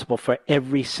responsible for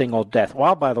every single death,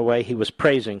 while, by the way, he was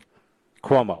praising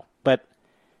Cuomo. But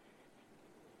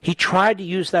he tried to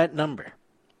use that number,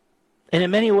 and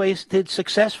in many ways did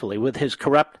successfully with his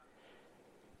corrupt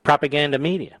propaganda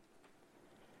media,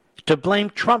 to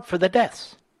blame Trump for the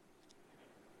deaths.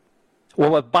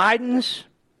 Well, with Biden's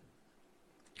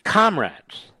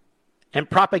comrades and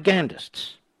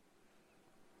propagandists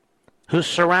who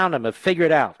surround him have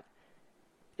figured out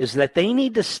is that they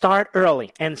need to start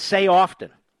early and say often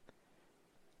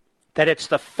that it's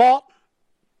the fault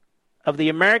of the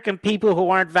American people who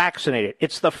aren't vaccinated.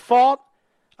 It's the fault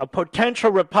of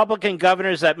potential Republican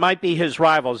governors that might be his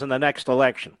rivals in the next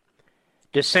election,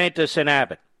 DeSantis and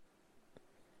Abbott.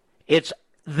 It's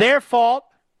their fault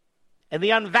and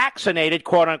the unvaccinated,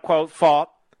 quote-unquote, fault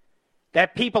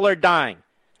that people are dying.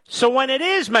 So when it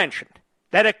is mentioned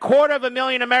that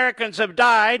 250,000 Americans have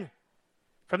died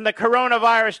from the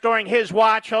coronavirus during his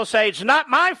watch, he'll say, it's not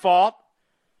my fault.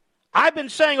 I've been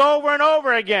saying over and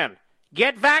over again,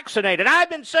 get vaccinated. I've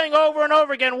been saying over and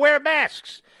over again, wear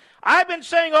masks. I've been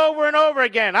saying over and over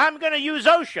again, I'm going to use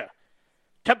OSHA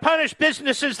to punish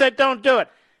businesses that don't do it.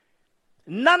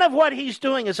 None of what he's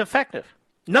doing is effective.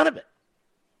 None of it.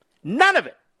 None of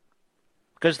it.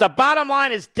 Because the bottom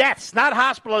line is deaths, not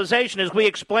hospitalization, as we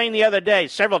explained the other day,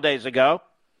 several days ago.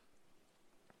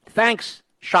 Thanks,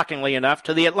 shockingly enough,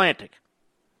 to The Atlantic.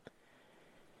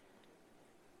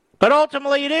 But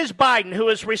ultimately, it is Biden who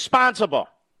is responsible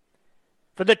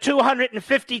for the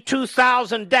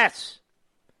 252,000 deaths.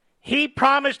 He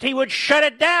promised he would shut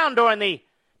it down during the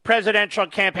presidential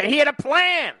campaign. He had a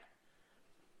plan.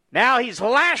 Now he's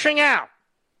lashing out.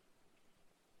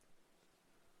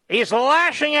 He's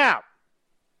lashing out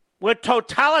with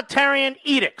totalitarian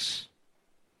edicts,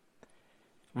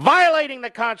 violating the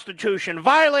Constitution,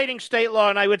 violating state law.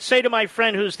 And I would say to my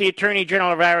friend who's the Attorney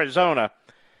General of Arizona,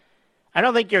 I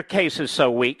don't think your case is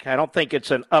so weak. I don't think it's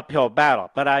an uphill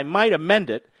battle. But I might amend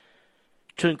it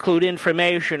to include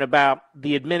information about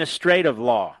the administrative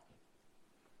law.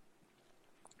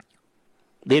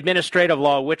 The administrative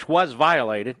law which was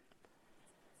violated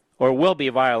or will be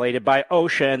violated by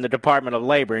OSHA and the Department of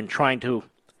Labor in trying to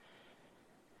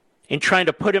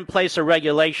put in place a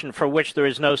regulation for which there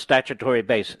is no statutory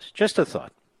basis. Just a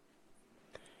thought.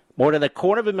 More than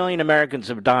 250,000 Americans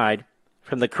have died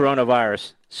from the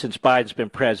coronavirus since Biden's been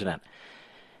president.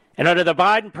 And under the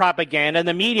Biden propaganda and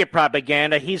the media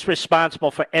propaganda, he's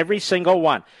responsible for every single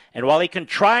one. And while he can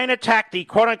try and attack the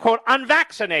quote-unquote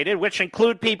unvaccinated, which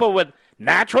include people with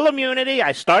natural immunity,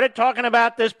 I started talking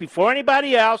about this before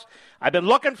anybody else. I've been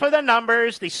looking for the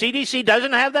numbers. The CDC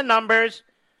doesn't have the numbers.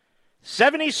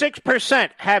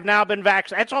 76% have now been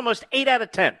vaccinated. That's almost 8 out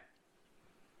of 10.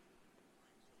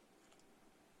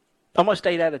 Almost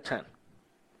 8 out of 10.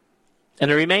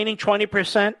 And the remaining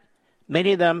 20%,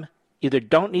 many of them either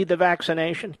don't need the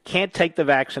vaccination, can't take the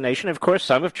vaccination. Of course,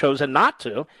 some have chosen not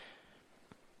to.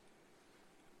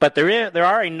 But there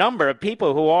are a number of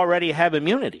people who already have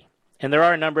immunity. And there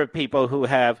are a number of people who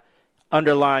have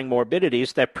underlying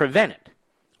morbidities that prevent it.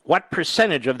 What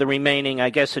percentage of the remaining,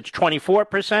 I guess it's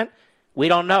 24%? We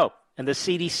don't know. And the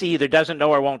CDC either doesn't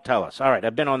know or won't tell us. All right,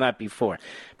 I've been on that before.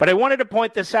 But I wanted to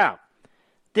point this out.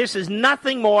 This is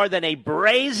nothing more than a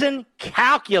brazen,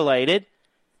 calculated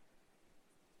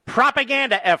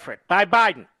propaganda effort by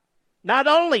Biden. Not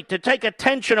only to take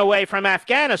attention away from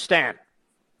Afghanistan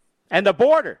and the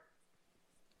border,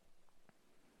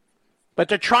 but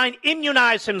to try and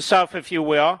immunize himself, if you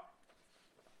will,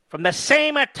 from the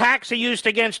same attacks he used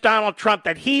against Donald Trump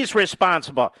that he's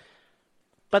responsible.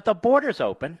 But the border's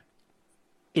open.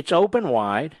 It's open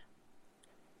wide.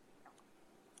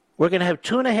 We're going to have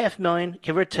 2.5 million,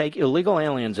 give or take, illegal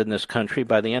aliens in this country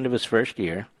by the end of his first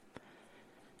year,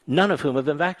 none of whom have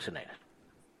been vaccinated,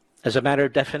 as a matter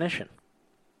of definition.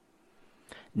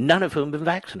 None of whom have been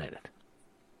vaccinated.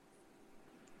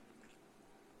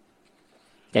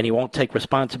 And he won't take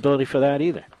responsibility for that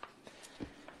either.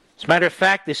 As a matter of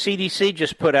fact, the CDC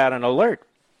just put out an alert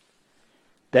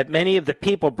that many of the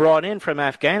people brought in from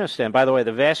Afghanistan, by the way,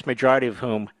 the vast majority of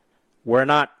whom were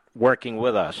not working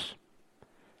with us,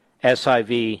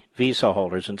 SIV visa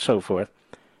holders and so forth.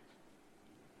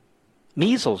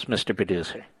 Measles, Mr.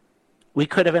 Producer. We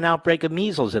could have an outbreak of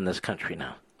measles in this country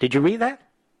now. Did you read that?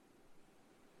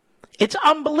 It's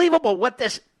unbelievable what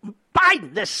this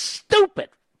Biden, this stupid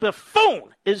buffoon,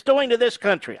 is doing to this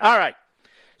country. All right.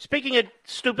 Speaking of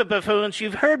stupid buffoons,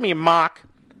 you've heard me mock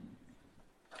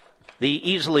the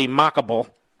easily mockable,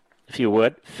 if you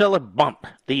would, Phillip Bump,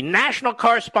 the national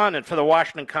correspondent for the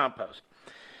Washington Compost.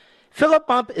 Phillip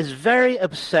Bump is very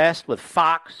obsessed with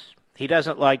Fox. He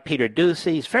doesn't like Peter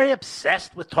Doocy. He's very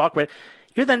obsessed with talk radio.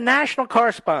 You're the national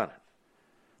correspondent.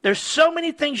 There's so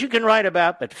many things you can write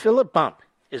about, but Phillip Bump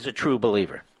is a true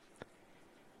believer.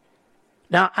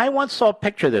 Now, I once saw a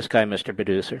picture of this guy, Mr.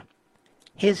 Producer.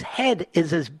 His head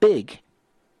is as big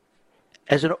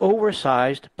as an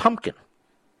oversized pumpkin.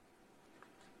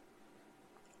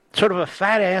 Sort of a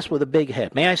fat ass with a big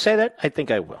head. May I say that? I think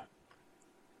I will.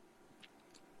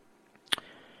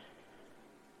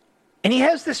 And he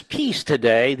has this piece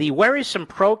today, the worrisome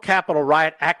pro-Capitol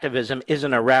riot activism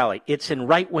isn't a rally. It's in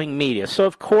right-wing media. So,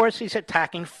 of course, he's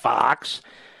attacking Fox.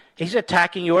 He's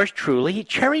attacking yours truly. He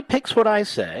cherry-picks what I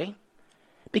say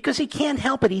because he can't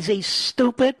help it. He's a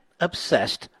stupid,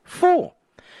 obsessed fool.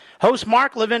 Host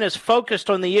Mark Levin is focused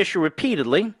on the issue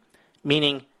repeatedly,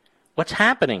 meaning what's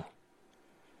happening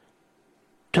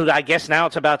to, I guess now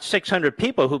it's about 600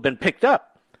 people who've been picked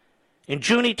up. In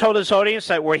June, he told his audience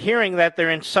that we're hearing that they're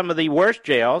in some of the worst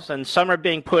jails and some are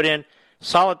being put in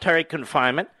solitary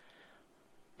confinement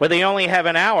where they only have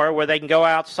an hour where they can go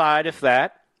outside, if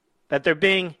that they're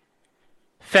being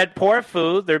fed poor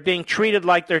food, they're being treated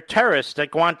like they're terrorists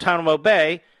at Guantanamo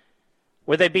Bay,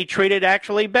 where they'd be treated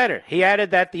actually better. He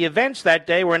added that the events that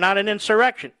day were not an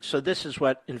insurrection. So this is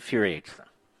what infuriates them.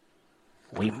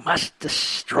 We must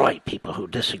destroy people who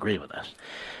disagree with us.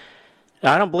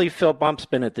 Now, I don't believe Phil Bump's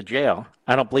been at the jail.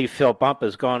 I don't believe Phil Bump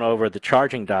has gone over the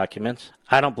charging documents.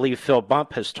 I don't believe Phil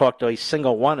Bump has talked to a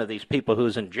single one of these people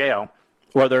who's in jail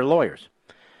or their lawyers.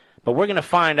 But we're going to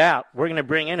find out. We're going to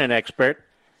bring in an expert,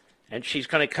 and she's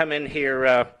going to come in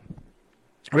here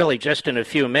really just in a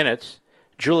few minutes.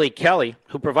 Julie Kelly,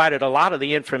 who provided a lot of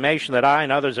the information that I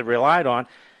and others have relied on.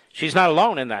 She's not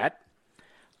alone in that.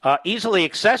 Easily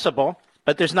accessible,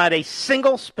 but there's not a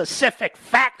single specific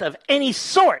fact of any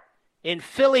sort in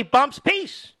Phillip Bump's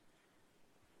piece.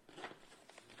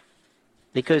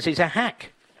 Because he's a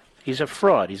hack. He's a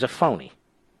fraud. He's a phony.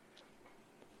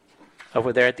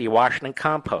 Over there at the Washington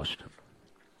Compost.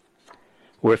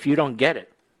 Where if you don't get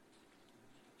it,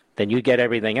 then you get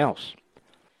everything else.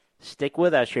 Stick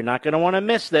with us. You're not going to want to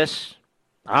miss this.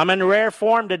 I'm in rare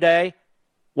form today.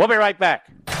 We'll be right back.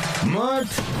 Mark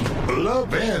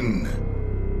Levin.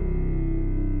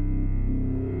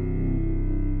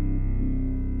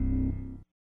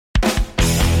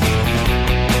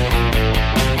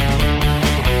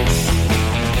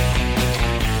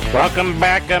 Welcome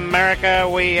back, America.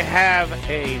 We have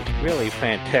a really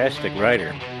fantastic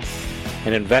writer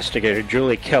and investigator,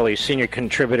 Julie Kelly, senior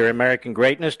contributor, American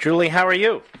Greatness. Julie, how are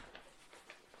you?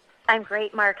 I'm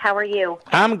great, Mark. How are you?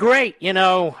 I'm great. You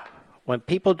know, when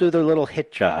people do their little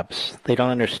hit jobs, they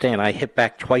don't understand. I hit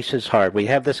back twice as hard. We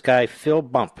have this guy, Phil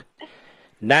Bump,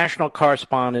 national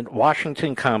correspondent,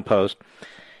 Washington Compost.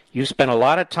 You spent a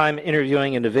lot of time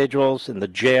interviewing individuals in the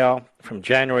jail from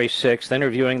January 6th,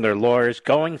 interviewing their lawyers,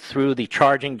 going through the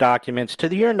charging documents.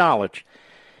 To your knowledge,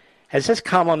 has this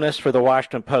columnist for the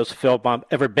Washington Post, Phil Bump,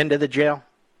 ever been to the jail?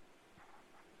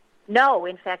 No.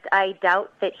 In fact, I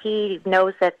doubt that he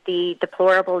knows that the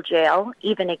deplorable jail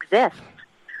even exists.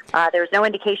 There's no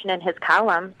indication in his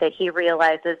column that he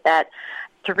realizes that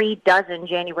 36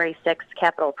 January 6th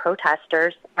Capitol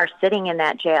protesters are sitting in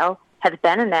that jail, have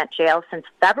been in that jail since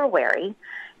February,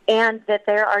 and that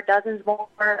there are dozens more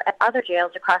at other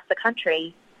jails across the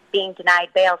country being denied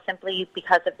bail simply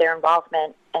because of their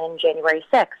involvement in January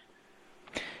 6th.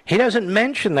 He doesn't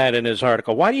mention that in his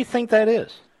article. Why do you think that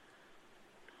is?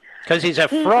 Because he's a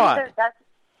fraud.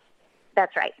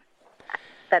 That's right.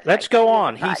 Let's go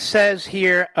on. He says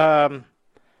here,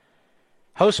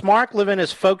 host Mark Levin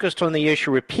is focused on the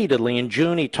issue repeatedly. In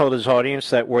June, he told his audience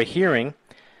that we're hearing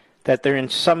that they're in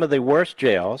some of the worst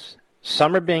jails.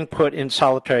 Some are being put in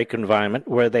solitary confinement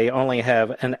where they only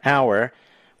have an hour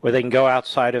where they can go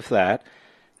outside of that,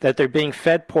 that they're being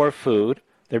fed poor food,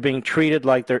 they're being treated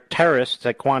like they're terrorists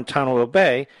at Guantanamo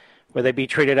Bay, where they be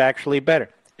treated actually better.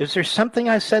 Is there something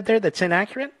I said there that's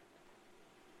inaccurate?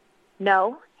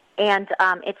 No, and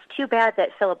it's too bad that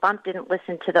Phillip Bump didn't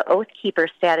listen to the Oath Keeper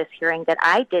status hearing that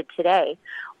I did today,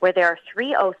 where there are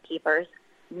 3 Oath Keepers,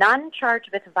 none charged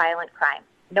with violent crime.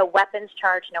 No weapons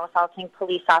charge, no assaulting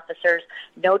police officers,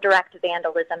 no direct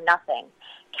vandalism, nothing.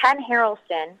 Ken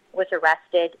Harrelson was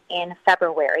arrested in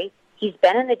February. He's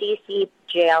been in the D.C.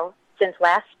 jail since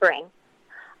last spring.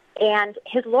 And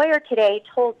his lawyer today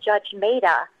told Judge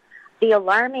Maida the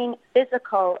alarming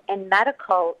physical and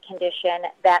medical condition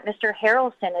that Mr.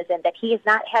 Harrelson is in, that he has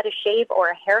not had a shave or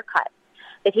a haircut,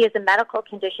 that he has a medical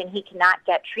condition he cannot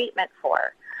get treatment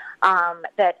for.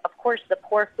 That, of course, the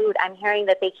poor food, I'm hearing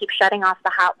that they keep shutting off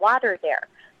the hot water there,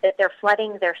 that they're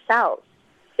flooding their cells.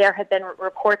 There have been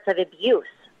reports of abuse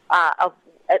of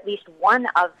at least one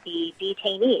of the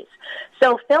detainees.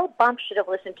 So Phil Bump should have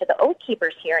listened to the Oath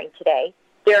Keepers hearing today.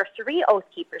 There are 3 Oath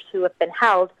Keepers who have been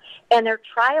held, and their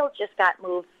trial just got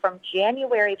moved from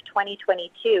January of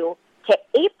 2022 to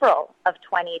April of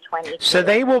 2022. So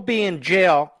they will be in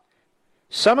jail,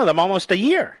 some of them almost a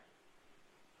year.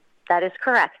 That is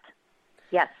correct.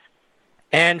 Yes.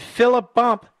 And Phillip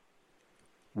Bump,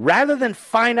 rather than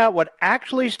find out what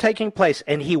actually is taking place,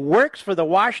 and he works for the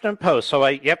Washington Post, so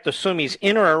you have to assume he's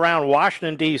in or around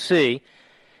Washington, D.C.,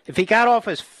 if he got off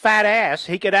his fat ass,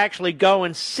 he could actually go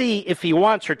and see if he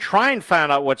wants or try and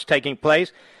find out what's taking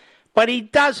place, but he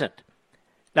doesn't.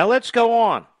 Now let's go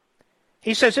on.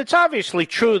 He says it's obviously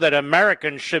true that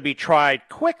Americans should be tried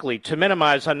quickly to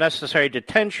minimize unnecessary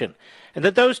detention, and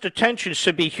that those detentions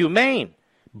should be humane.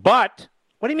 But,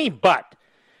 what do you mean but?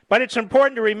 But it's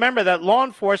important to remember that law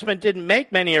enforcement didn't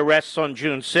make many arrests on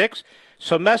June 6th,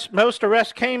 so most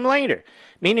arrests came later,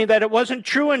 meaning that it wasn't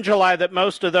true in July that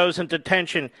most of those in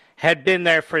detention had been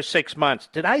there for 6 months.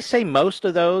 Did I say most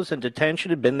of those in detention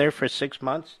had been there for 6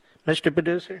 months, Mr.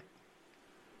 Producer?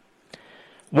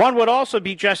 One would also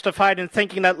be justified in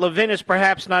thinking that Levin is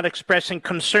perhaps not expressing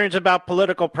concerns about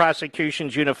political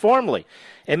prosecutions uniformly.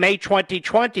 In May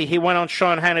 2020, he went on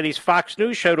Sean Hannity's Fox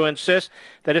News show to insist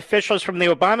that officials from the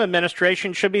Obama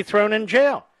administration should be thrown in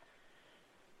jail.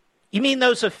 You mean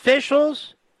those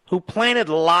officials who planted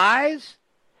lies?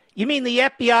 You mean the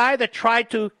FBI that tried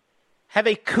to have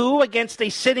a coup against a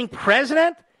sitting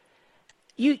president?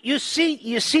 You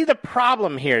see the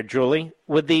problem here, Julie,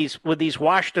 with these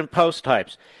Washington Post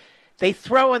types. They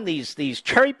throw in these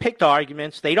cherry-picked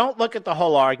arguments. They don't look at the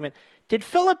whole argument. Did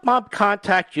Phillip Bump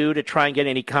contact you to try and get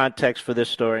any context for this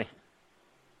story?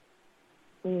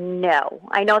 No.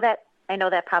 I know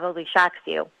that probably shocks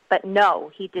you, but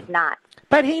no, he did not.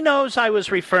 But he knows I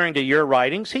was referring to your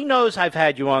writings. He knows I've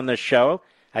had you on this show,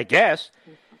 I guess.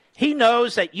 He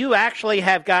knows that you actually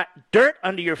have got dirt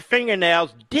under your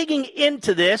fingernails digging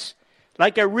into this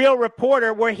like a real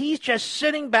reporter, where he's just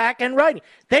sitting back and writing.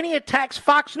 Then he attacks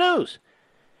Fox News.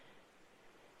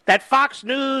 That Fox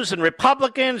News and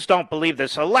Republicans don't believe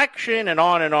this election, and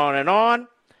on and on and on.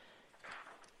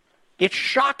 It's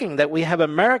shocking that we have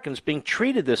Americans being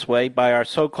treated this way by our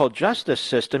so-called justice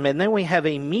system, and then we have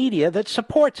a media that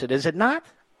supports it, is it not?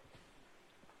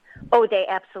 Oh, they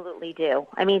absolutely do.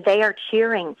 I mean, they are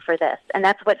cheering for this, and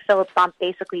that's what Phillip Bump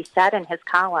basically said in his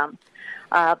column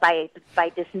by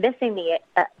dismissing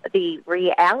the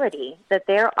reality that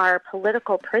there are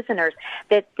political prisoners,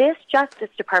 that this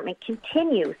Justice Department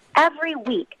continues every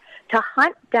week to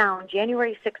hunt down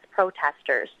January 6th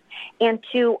protesters and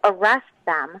to arrest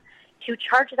them, to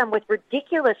charge them with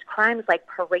ridiculous crimes like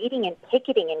parading and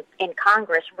picketing in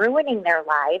Congress, ruining their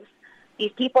lives.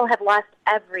 These people have lost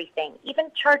everything,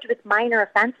 even charged with minor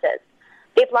offenses.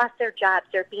 They've lost their jobs.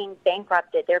 They're being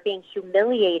bankrupted. They're being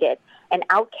humiliated and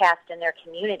outcast in their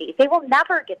communities. They will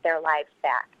never get their lives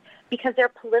back because they're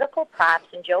political props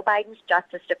in Joe Biden's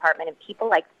Justice Department and people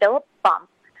like Phillip Bump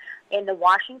in the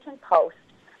Washington Post,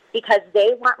 because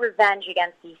they want revenge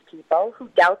against these people who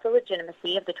doubt the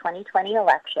legitimacy of the 2020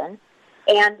 election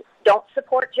and don't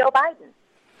support Joe Biden.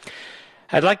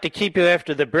 I'd like to keep you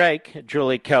after the break,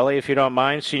 Julie Kelly, if you don't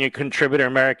mind, senior contributor,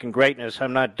 American Greatness.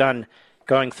 I'm not done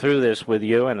going through this with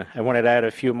you, and I wanted to add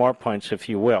a few more points, if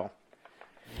you will.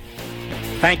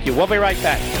 Thank you. We'll be right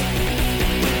back.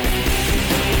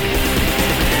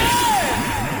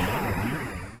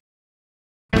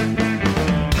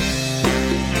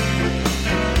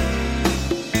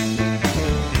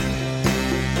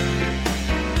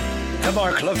 The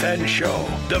Mark Mark Levin Show,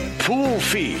 the pool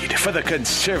feed for the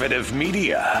conservative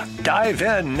media. Dive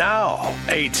in now.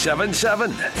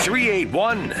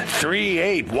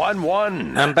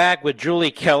 877-381-3811. I'm back with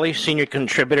Julie Kelly, senior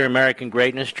contributor, American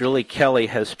Greatness. Julie Kelly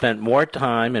has spent more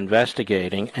time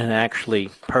investigating and actually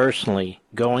personally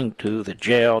going to the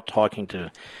jail, talking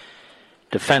to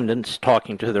defendants,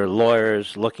 talking to their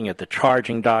lawyers, looking at the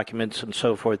charging documents and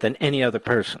so forth than any other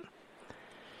person.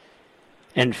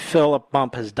 And Phillip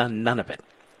Bump has done none of it.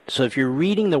 So if you're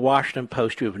reading the Washington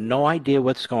Post, you have no idea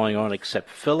what's going on except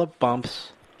Phillip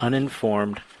Bump's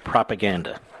uninformed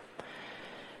propaganda.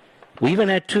 We even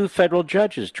had 2 federal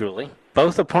judges, Julie,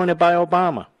 both appointed by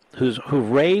Obama, who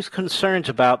raised concerns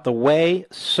about the way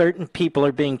certain people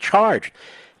are being charged.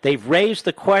 They've raised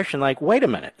the question like, wait a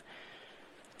minute,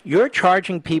 you're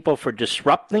charging people for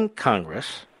disrupting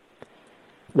Congress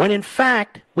when in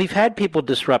fact we've had people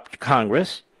disrupt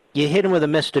Congress. You hit them with a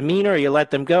misdemeanor or you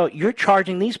let them go. You're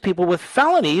charging these people with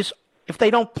felonies if they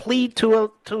don't plead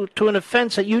to an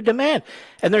offense that you demand.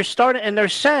 And they're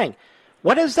saying,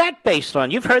 what is that based on?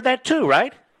 You've heard that too,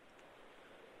 right?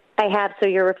 I have. So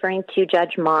you're referring to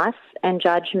Judge Moss and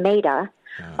Judge Maida.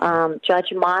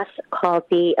 Judge Moss called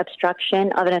the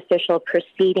obstruction of an official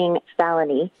proceeding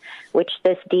felony, which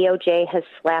this DOJ has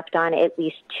slapped on at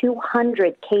least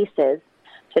 200 cases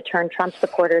to turn Trump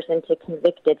supporters into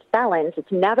convicted felons.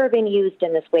 It's never been used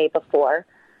in this way before.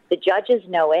 The judges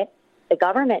know it. The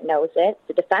government knows it.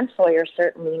 The defense lawyers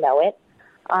certainly know it.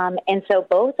 And so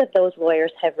both of those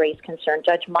lawyers have raised concern.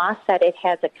 Judge Moss said it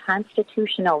has a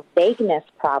constitutional vagueness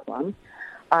problem.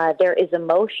 There is a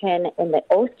motion in the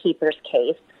Oath Keepers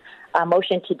case, a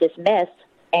motion to dismiss,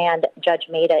 and Judge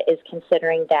Maida is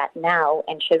considering that now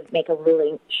and should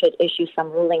issue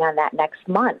some ruling on that next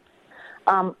month.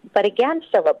 But again,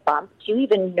 Phillip Bump, do you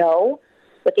even know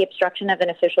what the obstruction of an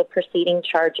official proceeding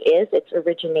charge is? It's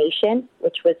origination,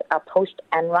 which was a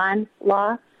post-Enron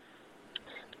law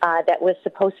that was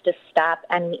supposed to stop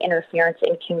any interference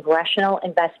in congressional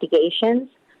investigations,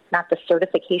 not the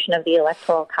certification of the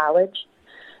Electoral College.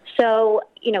 So,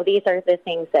 these are the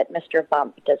things that Mr.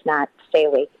 Bump does not stay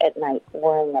awake at night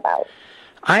worrying about.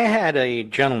 I had a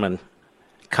gentleman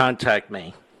contact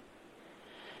me.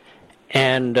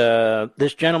 And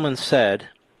this gentleman said,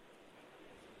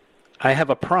 I have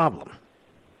a problem.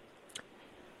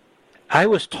 I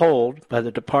was told by the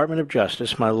Department of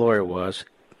Justice, my lawyer was,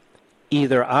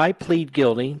 either I plead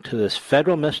guilty to this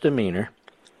federal misdemeanor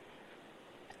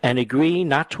and agree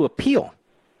not to appeal,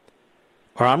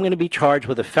 or I'm going to be charged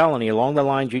with a felony along the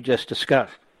lines you just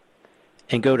discussed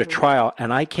and go to trial,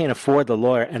 and I can't afford the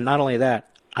lawyer. And not only that,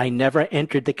 I never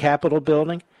entered the Capitol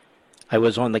building. I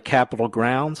was on the Capitol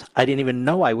grounds. I didn't even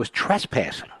know I was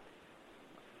trespassing.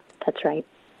 That's right.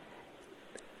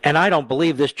 And I don't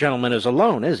believe this gentleman is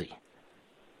alone, is he?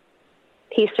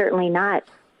 He's certainly not.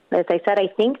 As I said, I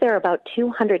think there are about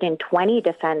 220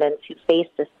 defendants who face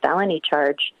this felony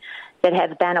charge that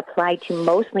have been applied to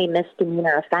mostly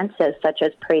misdemeanor offenses such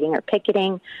as parading or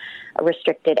picketing,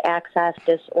 restricted access,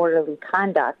 disorderly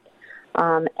conduct.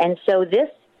 And so this,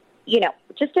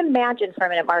 just imagine for a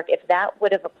minute, Mark, if that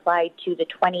would have applied to the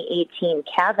 2018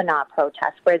 Kavanaugh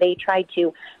protests where they tried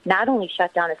to not only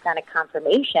shut down a Senate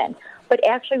confirmation, but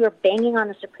actually were banging on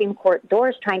the Supreme Court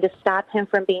doors trying to stop him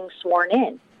from being sworn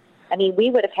in. I mean,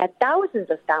 we would have had thousands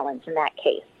of felons in that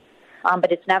case. But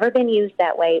it's never been used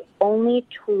that way. Only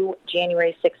 2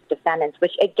 January 6th defendants,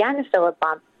 which again, Phillip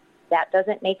Bump, that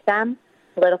doesn't make them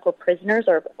political prisoners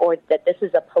or that this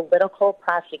is a political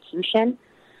prosecution.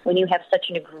 When you have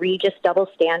such an egregious double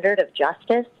standard of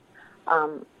justice,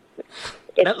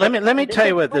 let me tell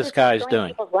you what this guy's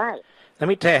doing. Let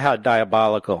me tell you how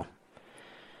diabolical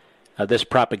this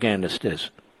propagandist is.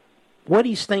 What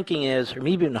he's thinking is, or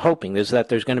maybe even hoping, is that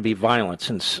there's going to be violence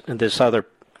in this other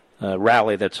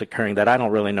rally that's occurring that I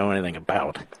don't really know anything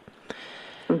about.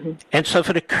 Mm-hmm. And so if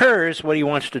it occurs, what he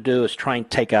wants to do is try and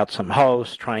take out some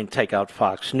hosts, try and take out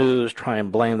Fox News, try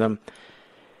and blame them.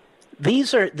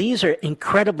 These are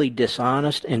incredibly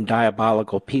dishonest and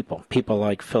diabolical people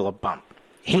like Phillip Bump.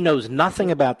 He knows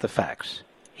nothing about the facts.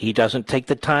 He doesn't take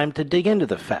the time to dig into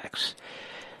the facts.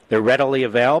 They're readily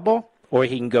available, or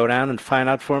he can go down and find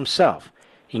out for himself.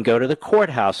 He can go to the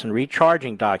courthouse and read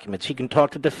charging documents. He can talk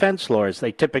to defense lawyers.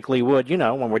 They typically would,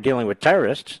 when we're dealing with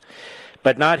terrorists,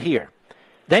 but not here.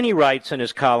 Then he writes in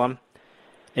his column,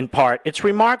 in part, it's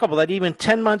remarkable that even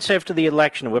 10 months after the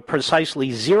election, with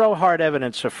precisely zero hard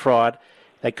evidence of fraud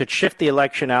that could shift the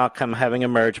election outcome having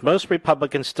emerged, most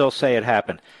Republicans still say it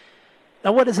happened.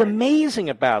 Now, what is amazing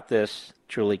about this,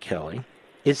 Julie Kelly,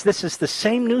 is this is the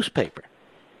same newspaper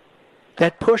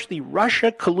that pushed the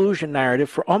Russia collusion narrative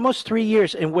for almost 3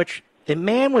 years, in which A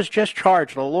man was just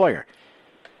charged, a lawyer,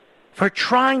 for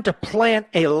trying to plant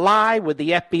a lie with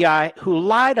the FBI, who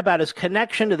lied about his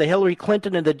connection to the Hillary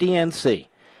Clinton and the DNC.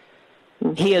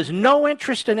 He has no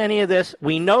interest in any of this.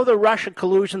 We know the Russia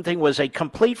collusion thing was a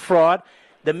complete fraud.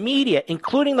 The media,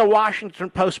 including the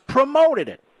Washington Post, promoted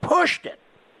it, pushed it.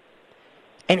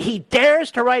 And he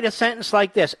dares to write a sentence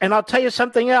like this. And I'll tell you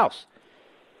something else.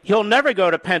 He'll never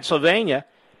go to Pennsylvania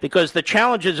because the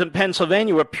challenges in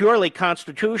Pennsylvania were purely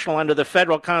constitutional under the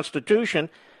federal Constitution.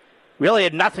 Really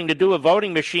had nothing to do with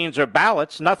voting machines or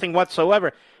ballots, nothing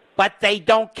whatsoever. But they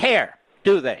don't care,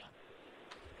 do they?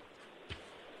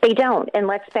 They don't. And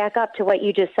let's back up to what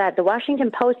you just said. The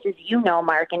Washington Post, as you know,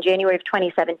 Mark, in January of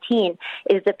 2017,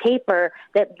 is the paper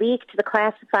that leaked the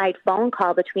classified phone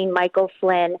call between Michael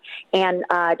Flynn and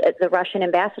the Russian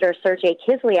ambassador, Sergei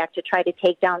Kislyak, to try to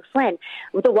take down Flynn.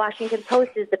 The Washington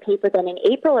Post is the paper that in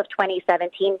April of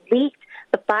 2017 leaked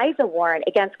the FISA warrant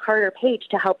against Carter Page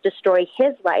to help destroy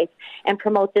his life and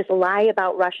promote this lie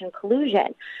about Russian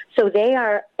collusion. So they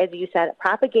are, as you said, a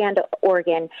propaganda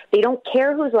organ. They don't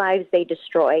care whose lives they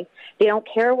destroy. They don't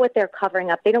care what they're covering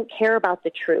up. They don't care about the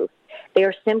truth. They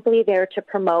are simply there to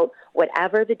promote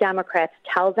whatever the Democrats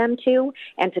tell them to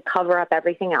and to cover up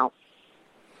everything else.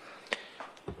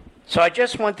 So I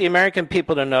just want the American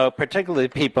people to know, particularly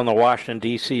the people in the Washington,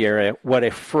 D.C. area, what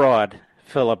a fraud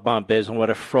Phillip Bump is and what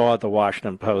a fraud the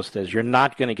Washington Post is. You're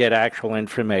not going to get actual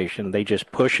information. They just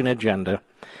push an agenda.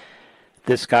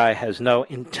 This guy has no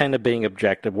intent of being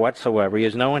objective whatsoever. He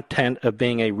has no intent of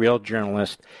being a real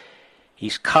journalist.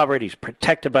 He's covered. He's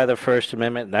protected by the First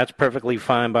Amendment, and that's perfectly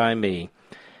fine by me.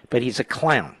 But he's a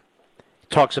clown. He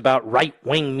talks about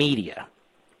right-wing media.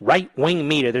 Right-wing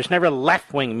media. There's never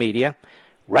left-wing media.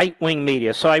 Right-wing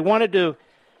media. So I wanted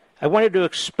to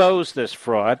expose this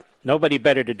fraud. Nobody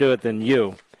better to do it than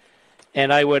you.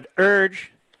 And I would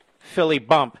urge Phillip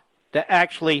Bump to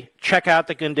actually check out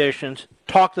the conditions,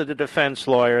 talk to the defense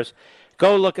lawyers,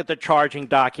 go look at the charging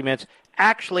documents,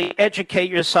 actually educate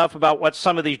yourself about what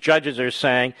some of these judges are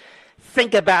saying.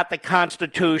 Think about the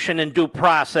Constitution and due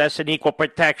process and equal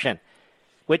protection,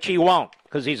 which he won't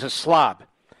because he's a slob.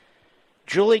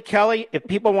 Julie Kelly, if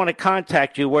people want to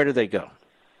contact you, where do they go?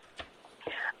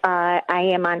 I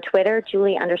am on Twitter,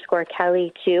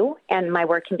 Julie_Kelly2, and my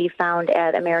work can be found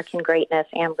at AmericanGreatness,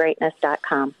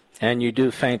 amgreatness.com. And you do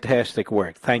fantastic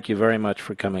work. Thank you very much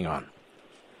for coming on.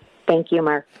 Thank you,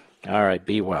 Mark. All right,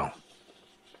 be well.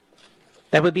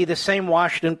 That would be the same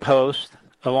Washington Post,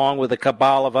 along with a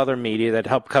cabal of other media that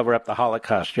helped cover up the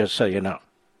Holocaust, just so you know.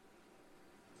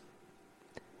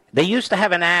 They used to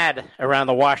have an ad around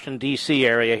the Washington, D.C.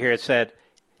 area here that said,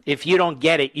 if you don't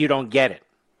get it, you don't get it.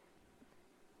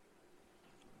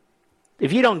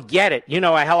 If you don't get it, you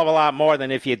know a hell of a lot more than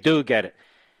if you do get it.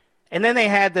 And then they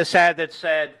had this ad that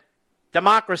said,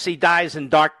 democracy dies in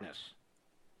darkness.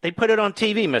 They put it on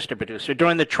TV, Mr. Producer,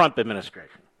 during the Trump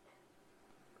administration.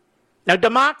 Now,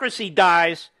 democracy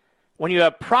dies when you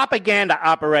have propaganda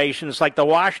operations like the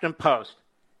Washington Post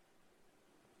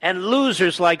and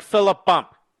losers like Phillip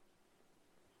Bump.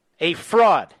 A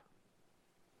fraud.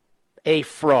 A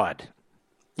fraud.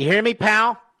 You hear me,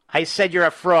 pal? I said you're a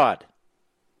fraud.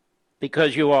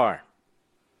 Because you are.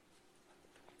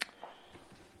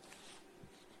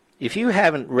 If you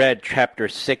haven't read Chapter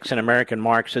 6 in American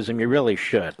Marxism, you really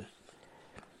should.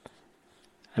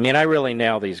 I mean, I really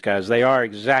nail these guys. They are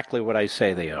exactly what I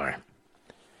say they are.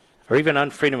 Or even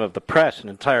Unfreedom of the Press, an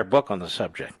entire book on the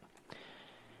subject.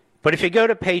 But if you go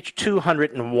to page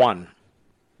 201,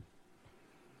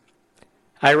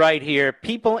 I write here,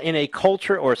 people in a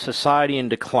culture or society in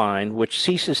decline which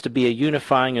ceases to be a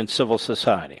unifying and civil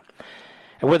society,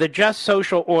 and where the just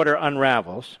social order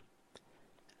unravels,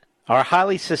 are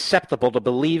highly susceptible to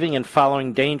believing and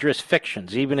following dangerous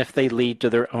fictions, even if they lead to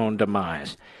their own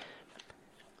demise.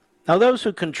 Now, those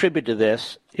who contribute to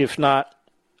this, if not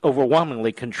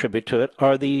overwhelmingly contribute to it,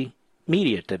 are the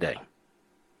media today.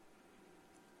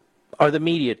 The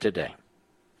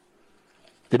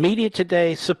media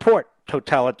today support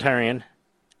totalitarian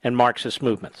and Marxist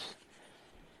movements.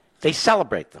 They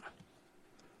celebrate them.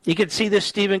 You can see this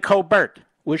Stephen Colbert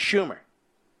with Schumer.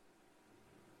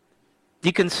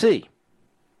 You can see.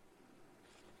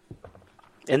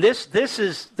 And this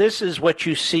is what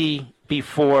you see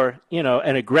before,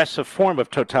 an aggressive form of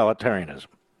totalitarianism.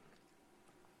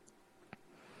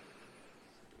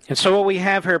 And so what we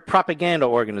have here are propaganda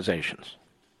organizations.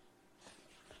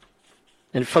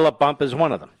 And Phillip Bump is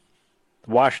one of them.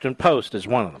 The Washington Post is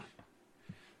one of them.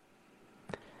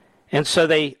 And so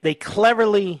they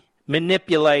cleverly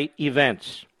manipulate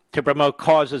events to promote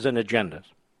causes and agendas.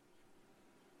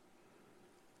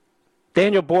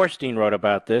 Daniel Borstein wrote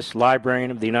about this,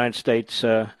 librarian of the United States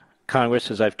Congress,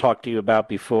 as I've talked to you about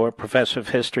before, professor of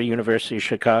history, University of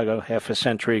Chicago, half a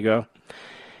century ago.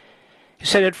 He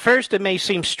said, at first it may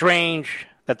seem strange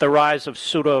that the rise of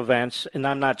pseudo-events, and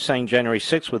I'm not saying January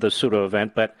 6th was a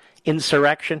pseudo-event, but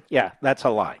insurrection, yeah, that's a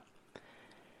lie,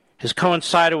 has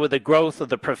coincided with the growth of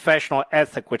the professional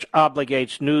ethic which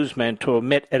obligates newsmen to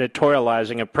omit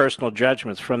editorializing of personal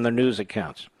judgments from their news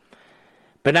accounts.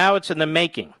 But now it's in the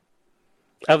making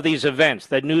of these events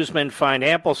that newsmen find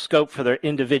ample scope for their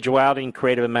individuality and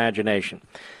creative imagination.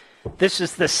 This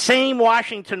is the same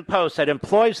Washington Post that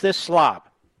employs this slob.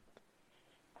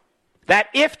 That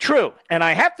if true, and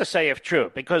I have to say if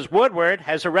true, because Woodward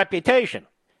has a reputation,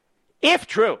 if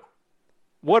true,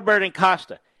 Woodward and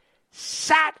Costa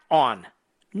sat on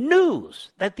news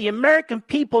that the American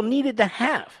people needed to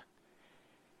have,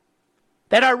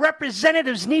 that our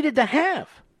representatives needed to have,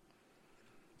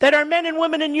 that our men and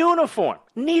women in uniform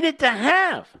needed to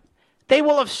have. They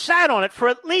will have sat on it for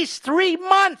at least 3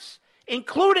 months,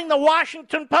 including the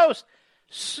Washington Post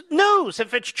news.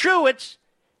 If it's true, it's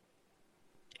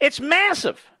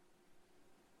massive.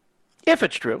 If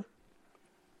it's true.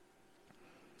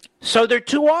 So there are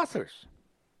two authors.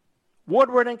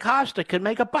 Woodward and Costa could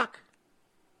make a buck.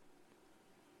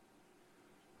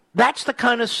 That's the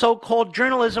kind of so-called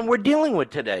journalism we're dealing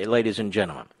with today, ladies and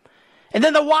gentlemen. And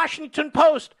then the Washington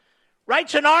Post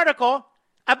writes an article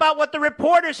about what the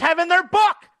reporters have in their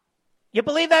book. You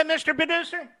believe that, Mr.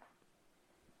 Producer?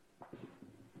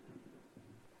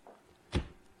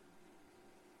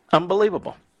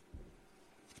 Unbelievable.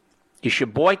 You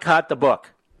should boycott the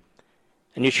book.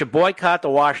 And you should boycott the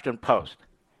Washington Post.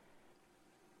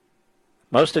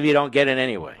 Most of you don't get it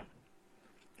anyway.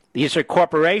 These are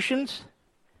corporations,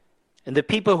 and the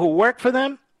people who work for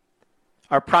them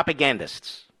are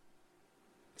propagandists.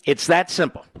 It's that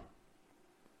simple.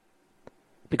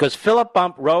 Because Phillip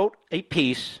Bump wrote a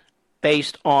piece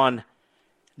based on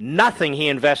nothing he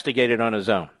investigated on his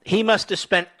own. He must have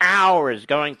spent hours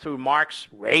going through Mark's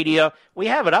radio. We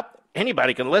have it up.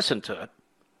 Anybody can listen to it.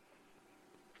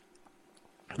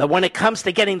 But when it comes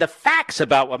to getting the facts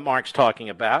about what Mark's talking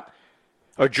about,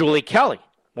 or Julie Kelly,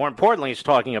 more importantly, he's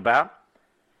talking about,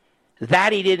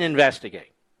 that he didn't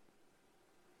investigate.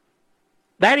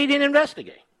 That he didn't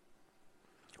investigate.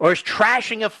 Or his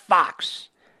trashing of Fox,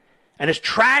 and his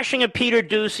trashing of Peter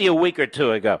Doocy a week or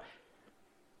two ago.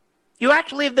 You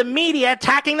actually have the media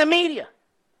attacking the media.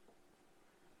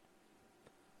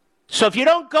 So if you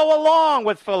don't go along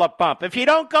with Phillip Bump, if you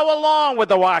don't go along with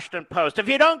the Washington Post, if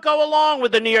you don't go along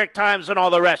with the New York Times and all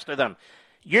the rest of them,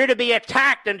 you're to be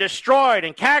attacked and destroyed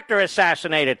and character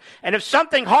assassinated. And if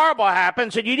something horrible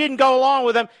happens and you didn't go along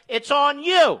with them, it's on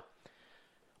you.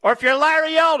 Or if you're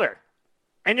Larry Elder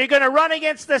and you're going to run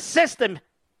against the system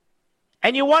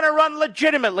and you want to run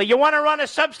legitimately, you want to run a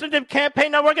substantive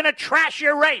campaign, now we're going to trash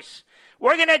your race.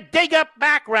 We're going to dig up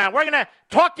background. We're going to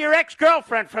talk to your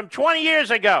ex-girlfriend from 20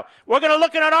 years ago. We're going to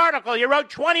look at an article you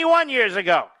wrote 21 years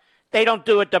ago. They don't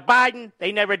do it to Biden.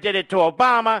 They never did it to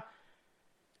Obama.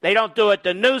 They don't do it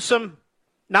to Newsom,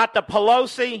 not to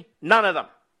Pelosi, none of them.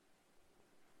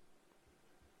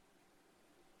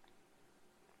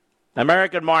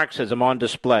 American Marxism on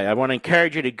display. I want to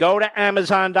encourage you to go to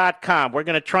Amazon.com. We're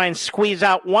going to try and squeeze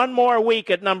out one more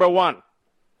week at number one.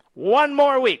 One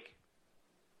more week.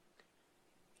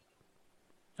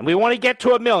 And we want to get to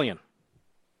 1 million.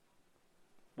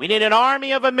 We need an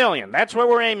army of 1 million. That's what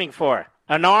we're aiming for.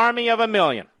 An army of 1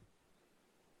 million.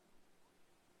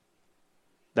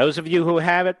 Those of you who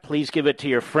have it, please give it to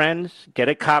your friends. Get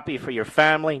a copy for your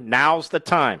family. Now's the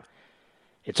time.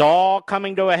 It's all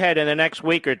coming to a head in the next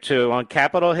week or two on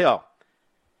Capitol Hill.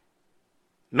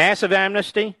 Massive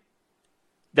amnesty,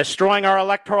 destroying our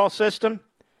electoral system,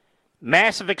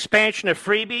 massive expansion of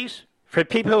freebies for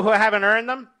people who haven't earned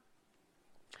them,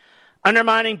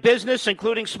 undermining business,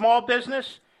 including small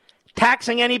business,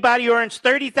 taxing anybody who earns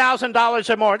 $30,000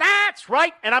 or more. That's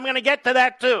right, and I'm going to get to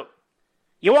that too.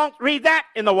 You won't read that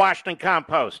in the Washington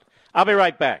Post. I'll be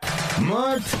right back.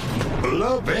 Mark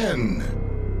Levin.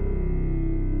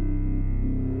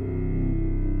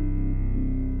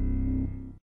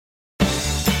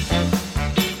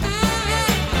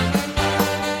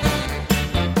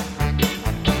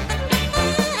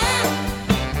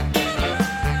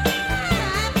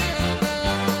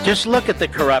 Just look at the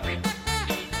corruption.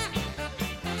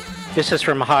 This is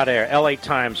from Hot Air, LA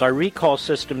Times. Our recall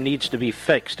system needs to be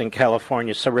fixed in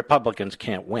California so Republicans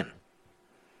can't win.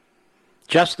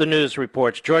 Just the News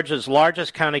reports Georgia's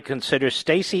largest county considers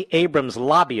Stacey Abrams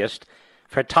lobbyist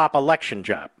for top election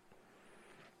job,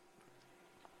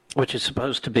 which is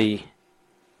supposed to be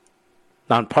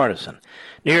nonpartisan.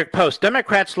 New York Post,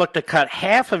 Democrats look to cut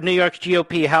half of New York's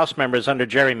GOP House members under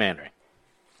gerrymandering.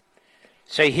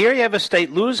 So here you have a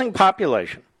state losing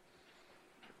population,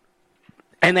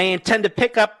 and they intend to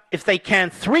pick up, if they can,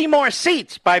 3 more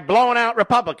seats by blowing out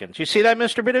Republicans. You see that,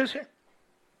 Mr. Producer?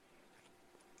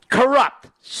 Corrupt.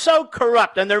 So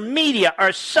corrupt. And their media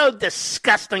are so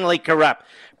disgustingly corrupt.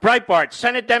 Breitbart,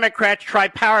 Senate Democrats try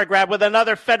power grab with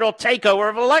another federal takeover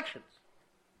of elections.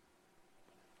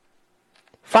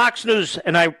 Fox News,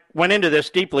 and I went into this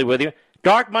deeply with you,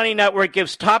 Dark Money Network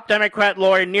gives top Democrat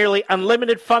lawyer nearly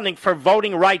unlimited funding for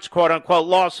voting rights, quote-unquote,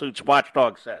 lawsuits,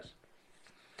 Watchdog says.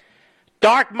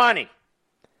 Dark money,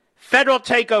 federal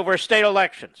takeover of state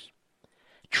elections,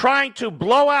 trying to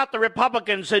blow out the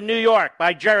Republicans in New York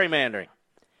by gerrymandering,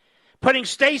 putting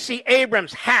Stacey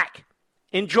Abrams' hack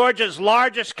in Georgia's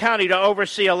largest county to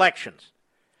oversee elections.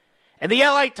 And the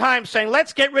LA Times saying,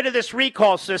 let's get rid of this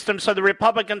recall system so the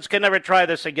Republicans can never try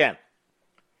this again.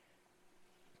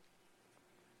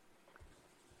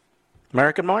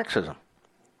 American Marxism.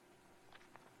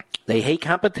 They hate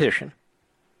competition.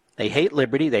 They hate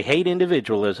liberty. They hate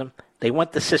individualism. They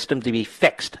want the system to be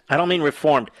fixed. I don't mean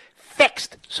reformed.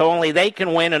 Fixed, so only they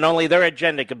can win and only their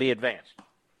agenda can be advanced.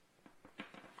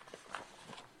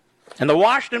 And the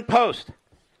Washington Post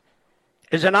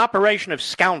is an operation of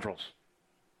scoundrels,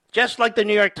 just like the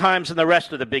New York Times and the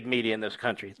rest of the big media in this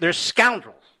country. They're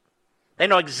scoundrels. They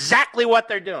know exactly what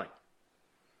they're doing.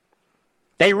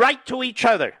 They write to each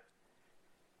other.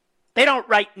 They don't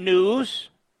write news.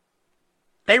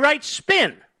 They write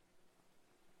spin.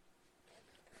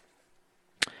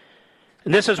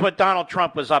 And this is what Donald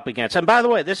Trump was up against. And by the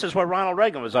way, this is what Ronald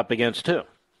Reagan was up against, too.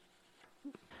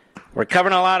 We're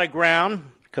covering a lot of ground,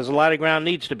 because a lot of ground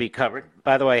needs to be covered.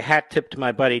 By the way, hat tip to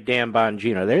my buddy Dan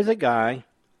Bongino. There's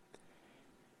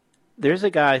a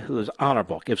guy who is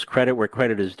honorable, gives credit where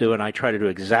credit is due, and I try to do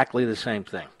exactly the same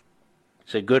thing.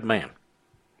 He's a good man.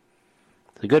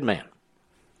 He's a good man.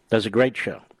 Does a great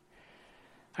show. All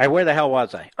right, where the hell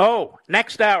was I? Oh,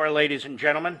 next hour, ladies and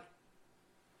gentlemen.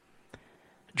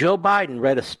 Joe Biden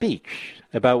read a speech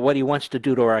about what he wants to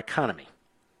do to our economy,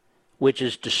 which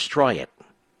is destroy it.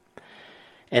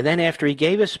 And then after he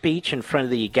gave a speech in front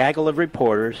of the gaggle of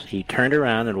reporters, he turned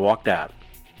around and walked out.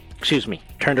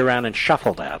 Turned around and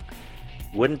shuffled out.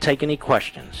 Wouldn't take any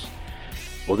questions.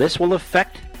 Well, this will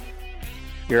affect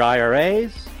your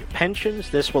IRAs, your pensions.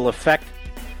 This will affect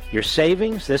your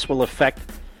savings. This will affect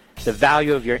the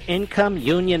value of your income,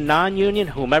 union, non-union,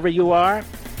 whomever you are.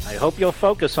 I hope you'll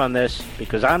focus on this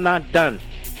because I'm not done.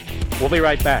 We'll be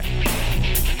right back.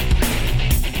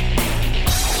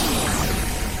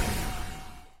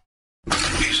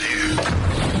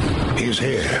 He's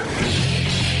here.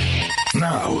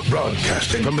 Now,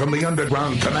 broadcasting from the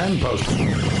underground command post,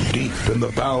 deep in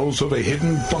the bowels of a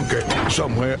hidden bunker,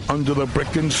 somewhere under the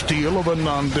brick and steel of a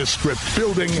nondescript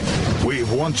building,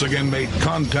 we've once again made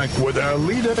contact with our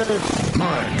leader,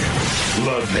 Mark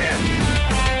Levin.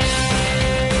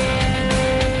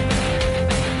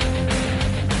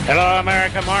 Hello,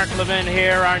 America. Mark Levin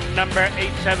here. Our number,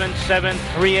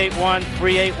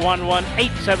 877-381-3811,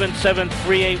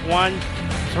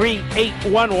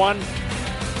 877-381-3811.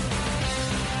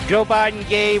 Joe Biden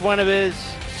gave one of his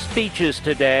speeches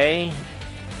today,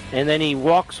 and then he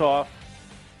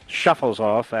shuffles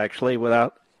off, actually,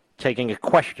 without taking a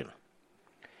question.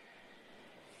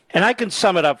 And I can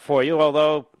sum it up for you,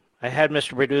 although I had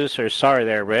Mr. Producer, sorry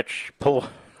there, Rich, pull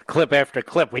clip after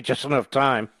clip. We just don't have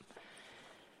time.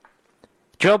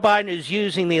 Joe Biden is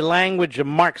using the language of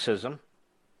Marxism.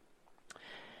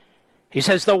 He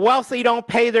says the wealthy don't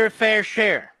pay their fair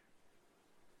share.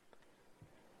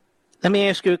 Let me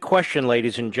ask you a question,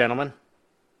 ladies and gentlemen.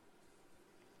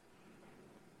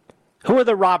 Who are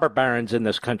the robber barons in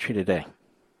this country today?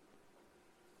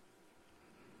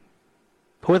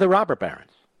 Who are the robber barons?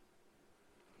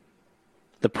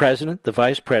 The president, the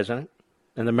vice president,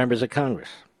 and the members of Congress.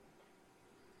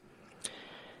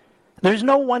 There's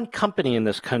no one company in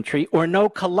this country or no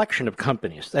collection of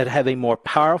companies that have a more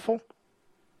powerful,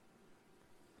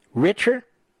 richer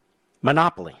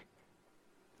monopoly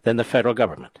than the federal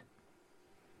government.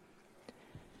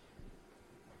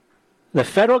 The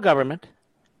federal government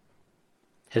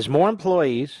has more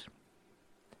employees,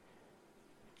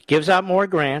 gives out more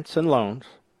grants and loans,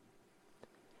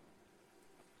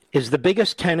 is the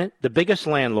biggest tenant, the biggest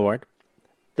landlord,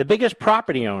 the biggest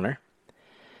property owner,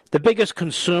 the biggest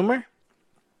consumer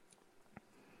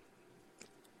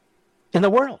in the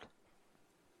world.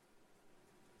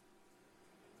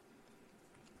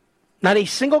 Not a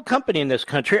single company in this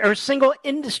country or a single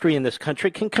industry in this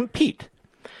country can compete.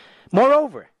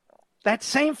 Moreover, that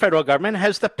same federal government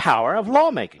has the power of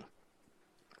lawmaking.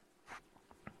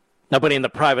 Nobody in the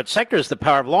private sector has the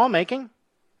power of lawmaking.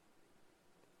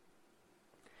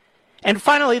 And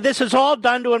finally, this is all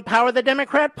done to empower the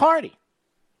Democrat Party.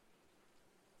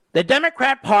 The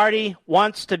Democrat Party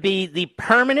wants to be the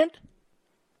permanent,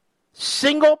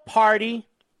 single party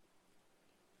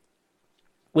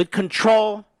with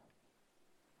control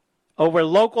over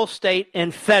local, state,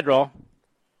 and federal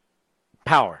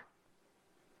power.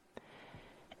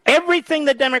 Everything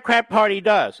the Democrat Party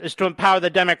does is to empower the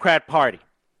Democrat Party.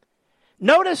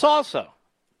 Notice also,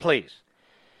 please,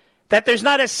 that there's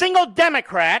not a single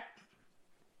Democrat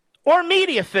or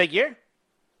media figure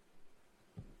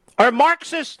or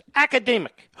Marxist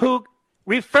academic who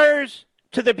refers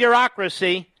to the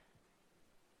bureaucracy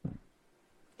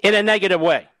in a negative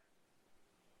way.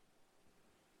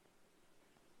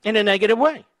 In a negative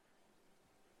way.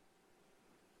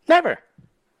 Never.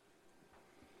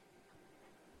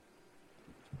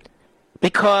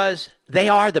 Because they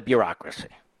are the bureaucracy.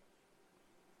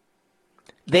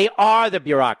 They are the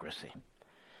bureaucracy.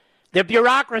 The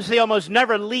bureaucracy almost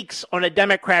never leaks on a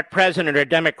Democrat president or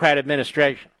Democrat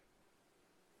administration.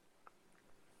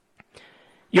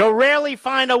 You'll rarely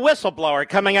find a whistleblower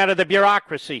coming out of the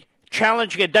bureaucracy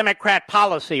challenging a Democrat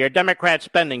policy or Democrat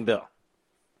spending bill.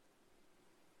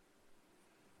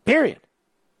 Period.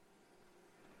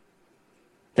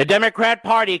 The Democrat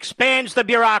Party expands the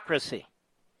bureaucracy,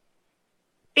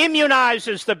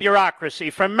 immunizes the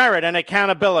bureaucracy from merit and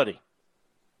accountability.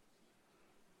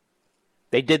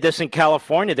 They did this in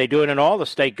California. They do it in all the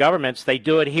state governments. They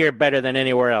do it here better than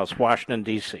anywhere else, Washington,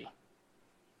 D.C.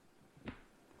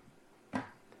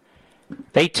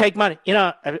 They take money. You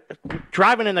know,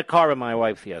 driving in the car with my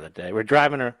wife the other day. We're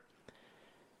driving her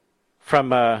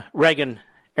from Reagan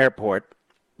Airport.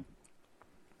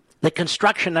 The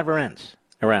construction never ends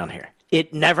around here.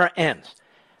 It never ends.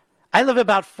 I live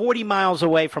about 40 miles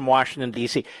away from Washington,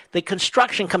 D.C. The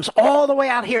construction comes all the way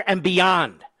out here and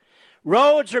beyond.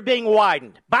 Roads are being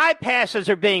widened. Bypasses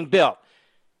are being built.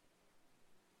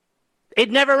 It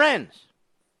never ends.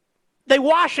 The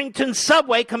Washington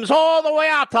subway comes all the way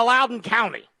out to Loudoun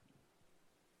County.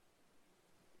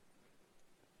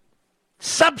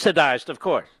 Subsidized, of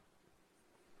course.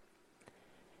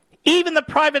 Even the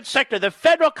private sector, the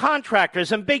federal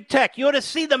contractors and big tech, you ought to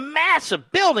see the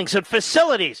massive buildings and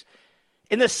facilities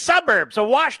in the suburbs of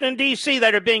Washington, D.C.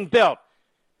 that are being built.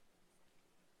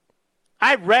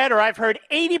 I've read or I've heard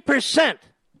 80%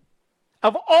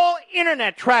 of all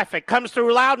internet traffic comes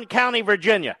through Loudoun County,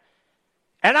 Virginia.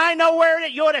 And I know where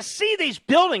you ought to see these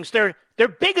buildings. They're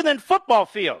bigger than football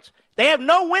fields. They have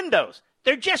no windows.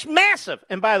 They're just massive.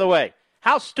 And by the way,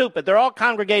 how stupid. They're all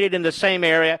congregated in the same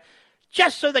area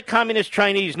just so the communist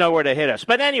Chinese know where to hit us.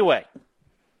 But anyway.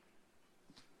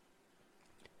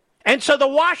 And so the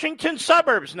Washington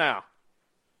suburbs now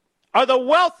are the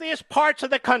wealthiest parts of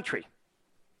the country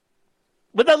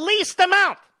with the least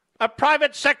amount of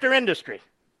private sector industry.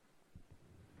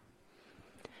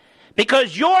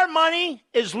 Because your money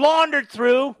is laundered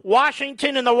through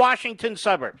Washington and the Washington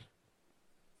suburbs.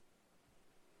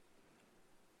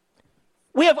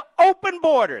 We have open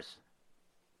borders.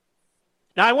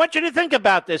 Now, I want you to think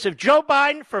about this. If Joe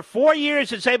Biden, for 4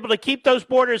 years, is able to keep those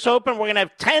borders open, we're going to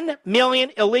have 10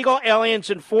 million illegal aliens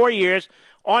in 4 years,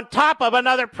 on top of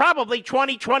another probably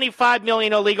 20, 25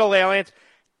 million illegal aliens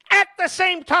at the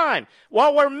same time,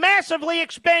 while we're massively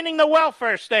expanding the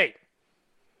welfare state.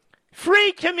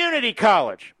 Free community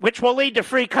college, which will lead to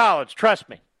free college, trust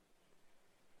me.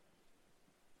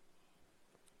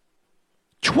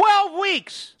 12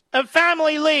 weeks of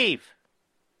family leave.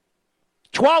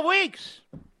 12 weeks.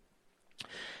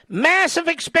 Massive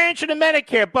expansion of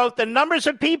Medicare, both the numbers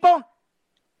of people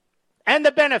and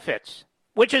the benefits,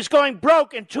 which is going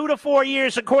broke in 2 to 4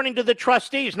 years according to the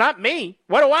trustees. Not me.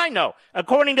 What do I know?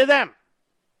 According to them.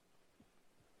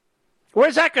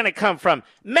 Where's that going to come from?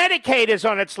 Medicaid is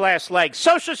on its last legs.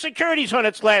 Social Security is on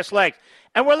its last legs.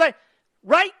 And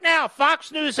right now,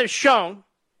 Fox News has shown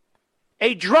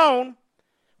a drone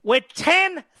with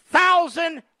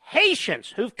 10,000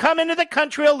 Haitians who've come into the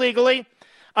country illegally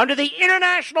under the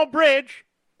international bridge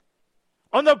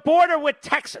on the border with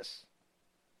Texas.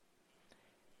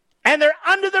 And they're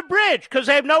under the bridge because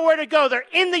they have nowhere to go. They're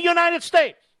in the United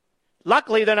States.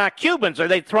 Luckily, they're not Cubans, or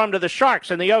they'd throw them to the sharks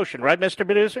in the ocean. Right, Mr.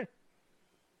 Producer?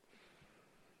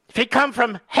 If you come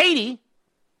from Haiti,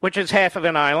 which is half of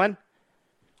an island,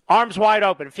 arms wide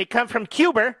open. If you come from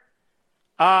Cuba,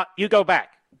 you go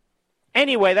back.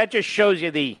 Anyway, that just shows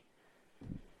you the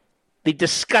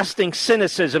disgusting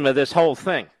cynicism of this whole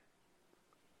thing.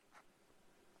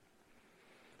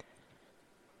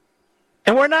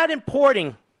 And we're not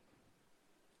importing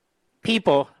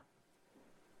people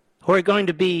who are going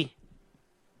to be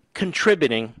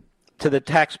contributing to the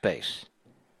tax base.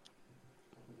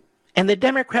 And the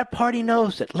Democrat Party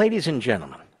knows it, ladies and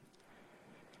gentlemen.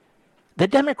 The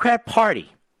Democrat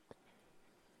Party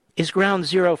is ground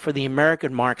zero for the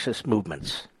American Marxist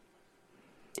movements.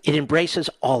 It embraces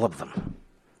all of them.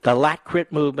 The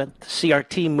LACRIT movement, the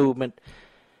CRT movement,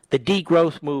 the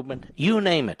degrowth movement, you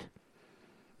name it.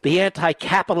 The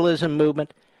anti-capitalism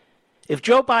movement. If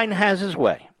Joe Biden has his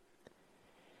way,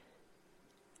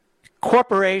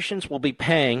 corporations will be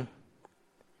paying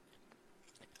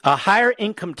a higher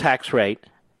income tax rate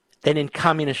than in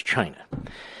communist China.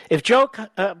 If Joe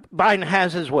Biden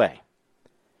has his way,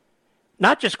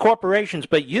 not just corporations,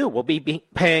 but you will be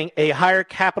paying a higher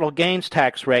capital gains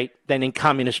tax rate than in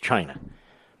communist China.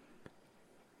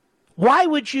 Why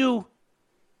would you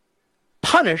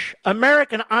punish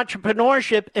American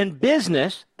entrepreneurship and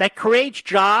business that creates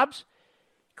jobs,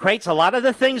 creates a lot of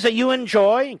the things that you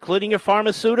enjoy, including your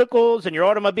pharmaceuticals and your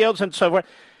automobiles and so forth,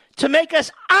 to make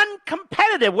us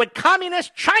uncompetitive with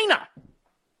communist China?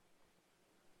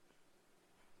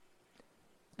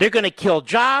 They're going to kill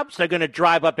jobs. They're going to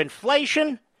drive up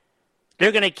inflation.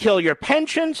 They're going to kill your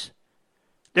pensions.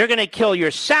 They're going to kill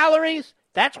your salaries.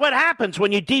 That's what happens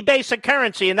when you debase a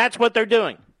currency, and that's what they're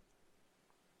doing.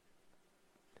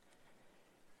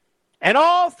 And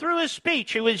all through his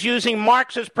speech, he was using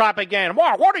Marxist propaganda.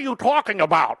 Well, what are you talking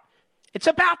about? It's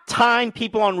about time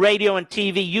people on radio and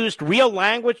TV used real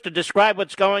language to describe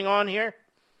what's going on here.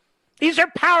 These are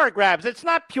power grabs. It's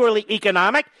not purely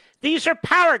economic. These are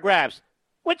power grabs,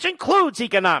 which includes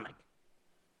economic.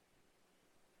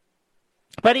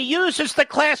 But he uses the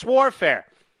class warfare,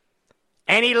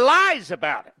 and he lies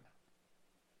about it.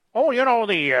 Oh, you know,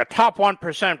 the top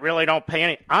 1% really don't pay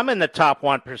any. I'm in the top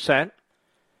 1%.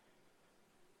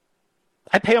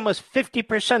 I pay almost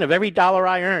 50% of every dollar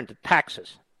I earn to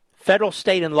taxes, federal,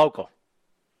 state, and local.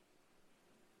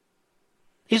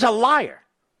 He's a liar.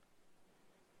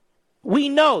 We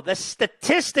know the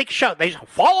statistics show they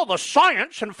follow the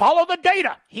science and follow the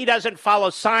data. He doesn't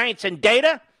follow science and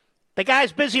data. The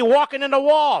guy's busy walking into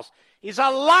walls. He's a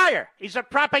liar. He's a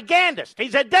propagandist.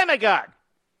 He's a demagogue.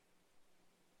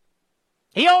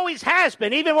 He always has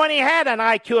been, even when he had an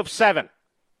IQ of 7.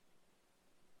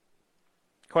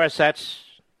 Of course, that's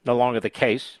no longer the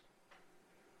case.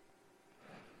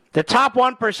 The top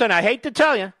 1%, I hate to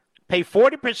tell you, pay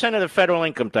 40% of the federal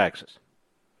income taxes.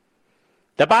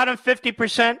 The bottom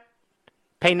 50%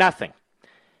 pay nothing.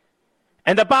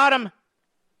 And the bottom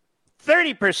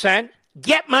 30%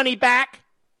 get money back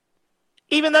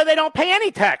even though they don't pay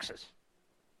any taxes.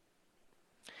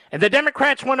 And the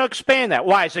Democrats want to expand that.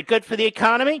 Why? Is it good for the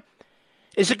economy?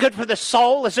 Is it good for the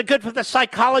soul? Is it good for the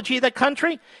psychology of the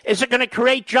country? Is it going to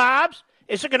create jobs?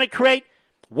 Is it going to create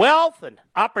wealth and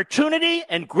opportunity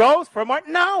and growth for more?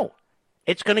 No.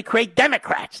 It's going to create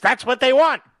Democrats. That's what they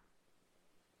want.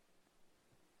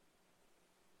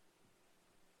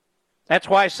 That's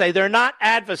why I say they're not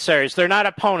adversaries. They're not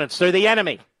opponents. They're the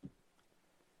enemy.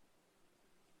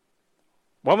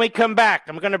 When we come back,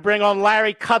 I'm going to bring on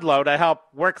Larry Kudlow to help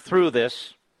work through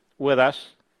this with us.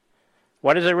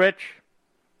 What is it, Rich?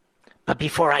 But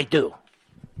before I do,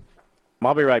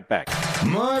 I'll be right back.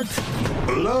 Mark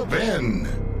Levin.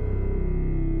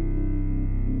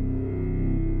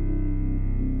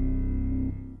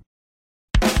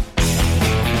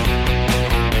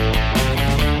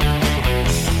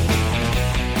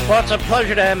 Well, it's a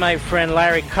pleasure to have my friend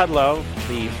Larry Kudlow,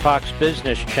 the Fox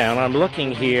Business Channel. I'm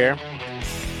looking here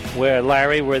where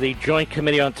the Joint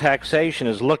Committee on Taxation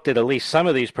has looked at least some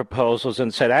of these proposals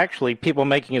and said, actually, people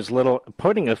making as little,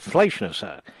 putting inflation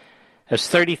aside, as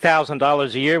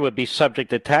 $30,000 a year would be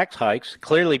subject to tax hikes.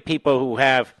 Clearly, people who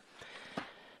have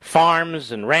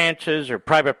farms and ranches or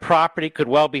private property could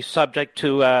well be subject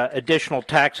to additional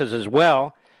taxes as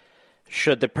well,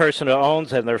 should the person who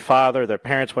owns and their father, their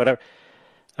parents, whatever,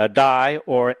 die,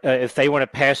 or if they want to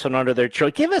pass it on to their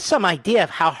children. Give us some idea of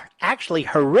how actually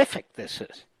horrific this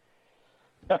is.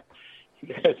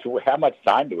 How much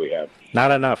time do we have? Not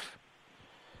enough.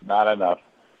 Not enough.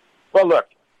 Well, look,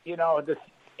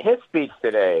 his speech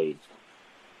today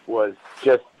was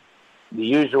just the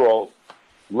usual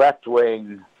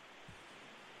left-wing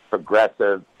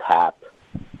progressive pap.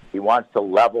 He wants to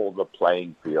level the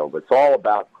playing field. It's all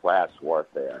about class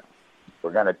warfare.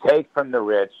 We're going to take from the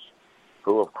rich,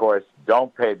 who, of course,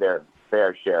 don't pay their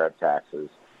fair share of taxes,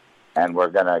 and we're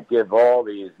going to give all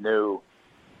these new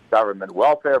government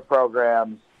welfare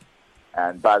programs.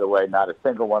 And by the way, not a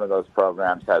single one of those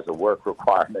programs has a work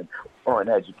requirement or an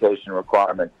education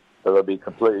requirement, so they'll be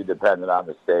completely dependent on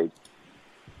the state.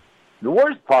 The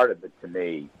worst part of it to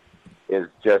me is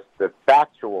just the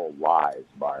factual lies,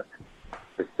 Mark,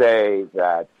 to say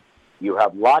that You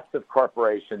have lots of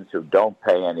corporations who don't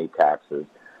pay any taxes,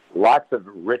 lots of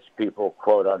rich people,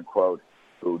 quote unquote,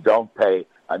 who don't pay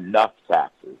enough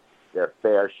taxes, their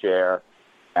fair share,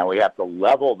 and we have to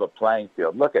level the playing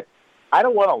field. Look, I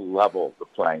don't want to level the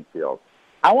playing field.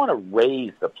 I want to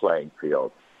raise the playing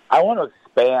field. I want to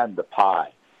expand the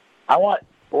pie. I want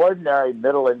ordinary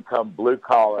middle-income,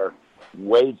 blue-collar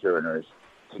wage earners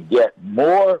to get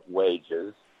more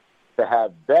wages, to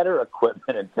have better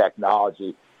equipment and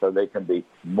technology so they can be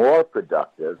more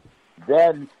productive.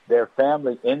 Then their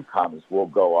family incomes will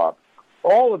go up,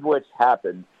 all of which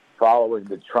happened following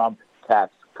the Trump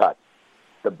tax cuts.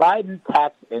 The Biden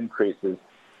tax increases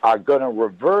are going to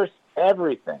reverse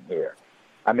everything here.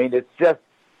 I mean, it's just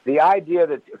the idea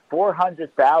that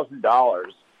 $400,000,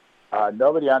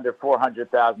 nobody under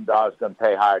 $400,000 is going to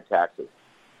pay higher taxes.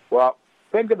 Well,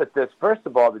 think of it this. First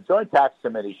of all, the Joint Tax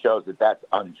Committee shows that that's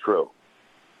untrue.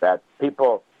 That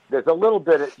people, there's a little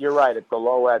bit, you're right, at the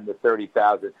low end, the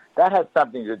 $30,000. That has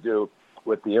something to do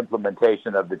with the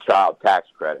implementation of the child tax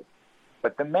credit.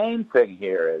 But the main thing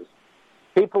here is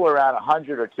people around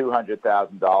 $100,000 or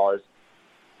 $200,000,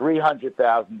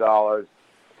 $300,000,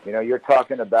 you're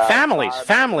talking about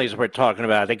families we're talking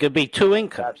about. It could be two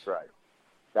incomes.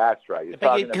 That's right.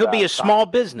 It could be a small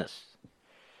business.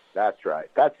 That's right.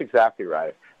 That's exactly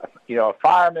right. A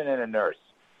fireman and a nurse,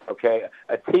 okay,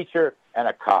 a teacher and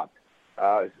a cop,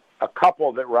 a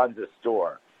couple that runs a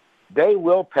store. They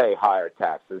will pay higher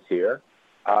taxes here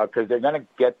because they're going to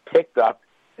get picked up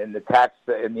in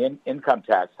the income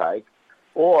tax hike,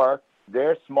 or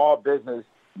their small business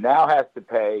now has to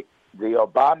pay the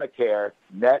Obamacare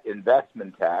net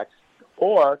investment tax,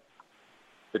 or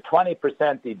the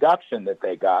 20% deduction that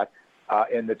they got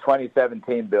in the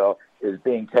 2017 bill is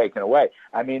being taken away.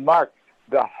 I mean, Mark,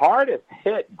 the hardest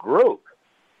hit group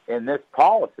in this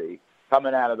policy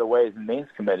coming out of the Ways and Means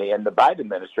Committee, and the Biden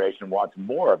administration wants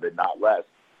more of it, not less.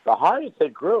 The hardest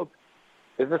hit group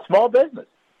is the small business,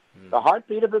 the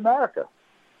heartbeat of America.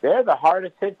 They're the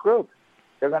hardest hit group.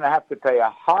 They're going to have to pay a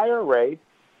higher rate,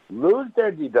 lose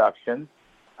their deductions,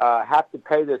 have to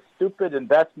pay this stupid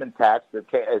investment tax that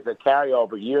is a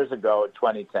carryover years ago in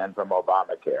 2010 from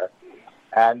Obamacare.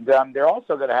 And they're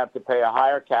also going to have to pay a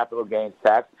higher capital gains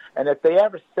tax. And if they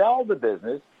ever sell the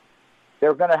business,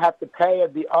 they're going to have to pay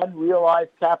the unrealized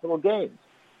capital gains.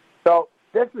 So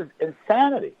this is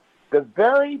insanity. The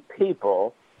very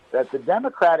people that the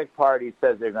Democratic Party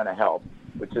says they're going to help,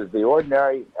 which is the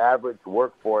ordinary average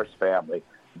workforce family,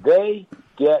 they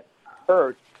get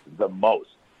hurt the most.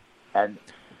 And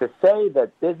to say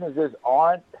that businesses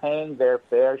aren't paying their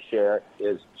fair share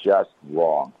is just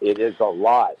wrong. It is a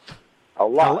lie. A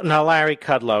lie. Now, Larry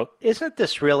Kudlow, isn't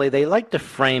this really, they like to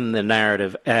frame the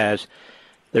narrative as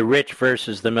the rich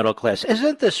versus the middle class.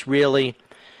 Isn't this really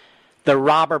the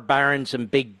robber barons and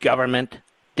big government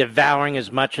devouring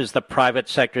as much as the private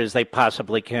sector as they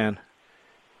possibly can?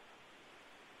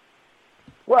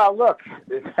 Well, look,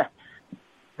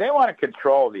 they want to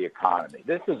control the economy.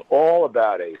 This is all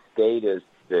about a statist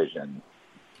vision.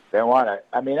 They want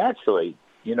to, actually,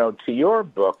 to your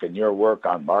book and your work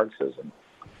on Marxism,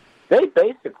 they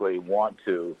basically want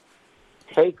to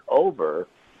take over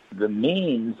the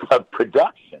means of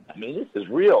production. This is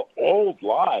real old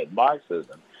line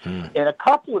Marxism. In a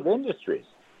couple of industries.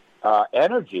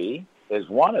 Energy is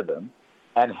one of them,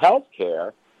 and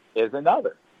healthcare is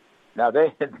another. Now,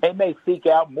 they may seek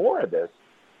out more of this,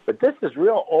 but this is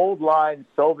real old line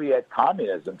Soviet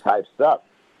communism type stuff.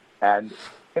 And,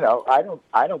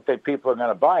 I don't think people are going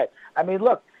to buy it.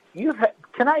 Look,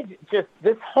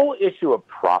 this whole issue of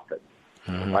profits,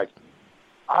 like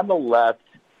on the left,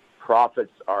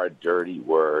 profits are a dirty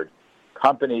word.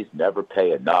 Companies never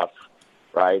pay enough,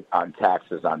 right, on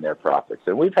taxes on their profits.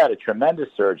 And we've had a tremendous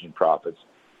surge in profits,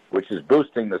 which is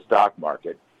boosting the stock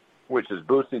market, which is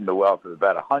boosting the wealth of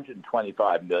about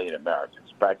 125 million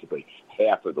Americans. Practically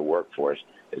half of the workforce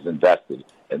is invested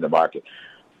in the market.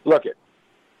 Look,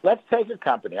 let's take a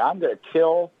company. I'm going to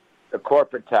kill the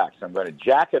corporate tax. I'm going to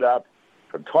jack it up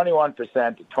from 21%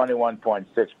 to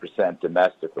 21.6%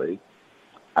 domestically.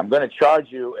 I'm going to charge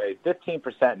you a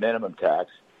 15% minimum tax,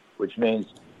 which means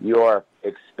your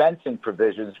expensing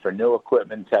provisions for new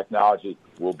equipment and technology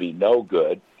will be no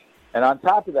good. And on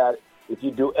top of that, if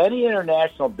you do any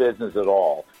international business at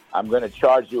all, I'm going to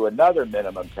charge you another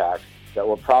minimum tax that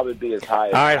will probably be as high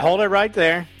as... All right, hold it right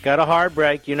there. Got a hard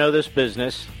break. You know this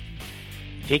business.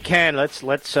 If you can, let's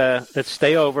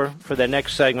stay over for the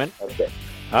next segment. Okay.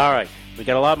 All right. We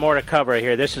got a lot more to cover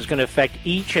here. This is going to affect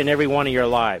each and every one of your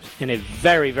lives in a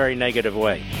very, very negative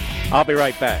way. I'll be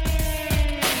right back.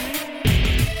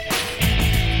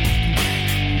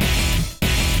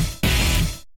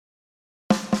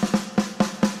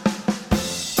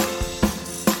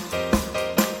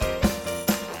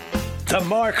 The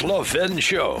Mark Levin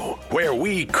Show, where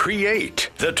we create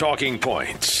the talking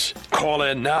points. Call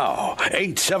in now,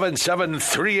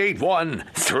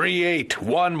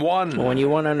 877-381-3811. When you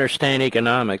want to understand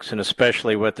economics, and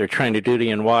especially what they're trying to do to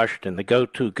you in Washington, the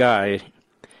go-to guy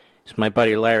is my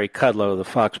buddy Larry Kudlow of the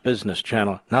Fox Business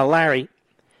Channel. Now, Larry,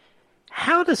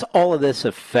 how does all of this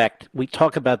affect, we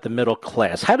talk about the middle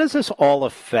class, how does this all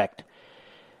affect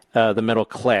the middle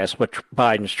class, what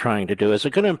Biden's trying to do? Is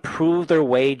it going to improve their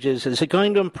wages? Is it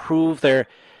going to improve their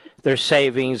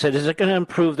savings? Is it going to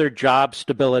improve their job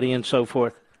stability and so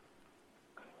forth?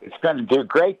 It's going to do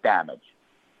great damage.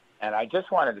 And I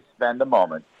just wanted to spend a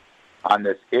moment on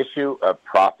this issue of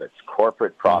profits,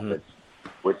 corporate profits,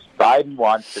 which Biden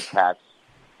wants to tax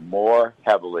more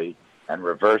heavily and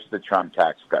reverse the Trump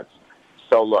tax cuts.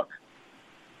 So look,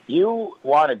 you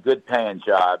want a good-paying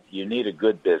job, you need a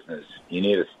good business, you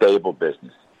need a stable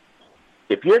business.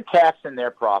 If you're taxing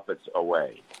their profits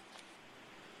away,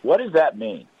 what does that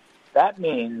mean? That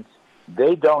means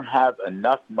they don't have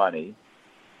enough money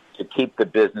to keep the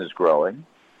business growing.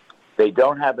 They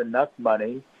don't have enough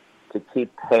money to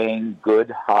keep paying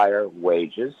good, higher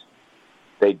wages.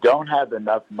 They don't have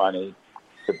enough money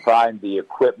to buy the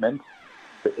equipment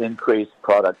to increase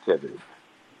productivity.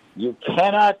 You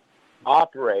cannot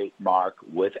operate, Mark,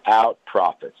 without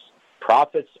profits.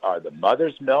 Profits are the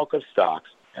mother's milk of stocks,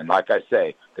 and like I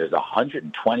say, there's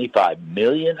 125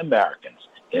 million Americans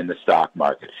in the stock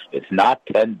market. It's not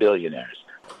 10 billionaires,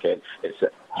 okay? It's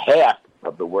half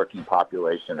of the working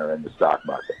population are in the stock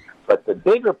market. But the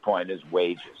bigger point is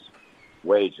wages.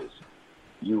 Wages.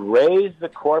 You raise the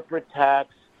corporate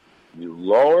tax, you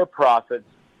lower profits,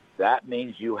 that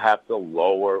means you have to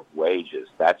lower wages.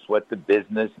 That's what the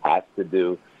business has to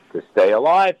do to stay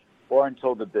alive or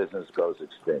until the business goes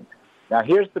extinct. Now,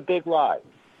 here's the big lie.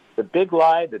 The big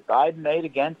lie that Biden made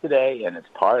again today, and it's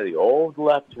part of the old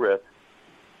left riff,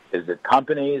 is that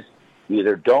companies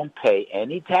either don't pay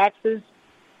any taxes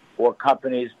or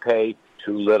companies pay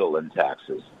too little in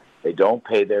taxes. They don't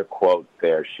pay their, quote,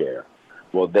 fair share.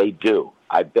 Well, they do.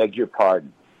 I beg your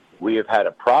pardon. We have had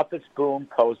a profits boom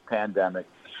post-pandemic.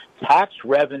 Tax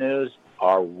revenues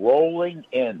are rolling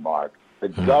in, Mark. The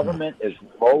government is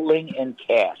rolling in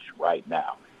cash right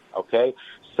now, okay?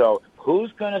 So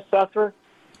who's going to suffer?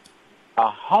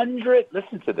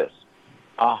 Listen to this,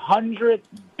 $100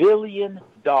 billion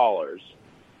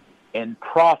in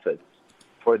profits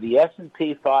for the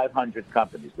S&P 500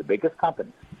 companies, the biggest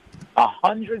companies.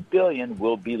 $100 billion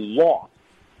will be lost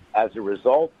as a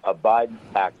result of Biden's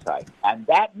tax hike. And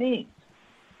that means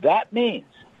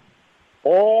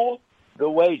all the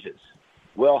wages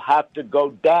will have to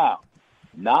go down,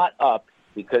 not up,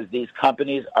 because these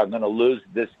companies are going to lose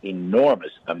this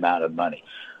enormous amount of money.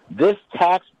 This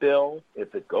tax bill,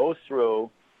 if it goes through,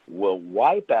 will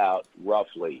wipe out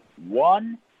roughly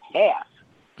 1/2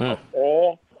 of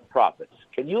all profits.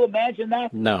 Can you imagine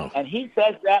that? No. And he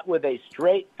says that with a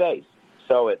straight face.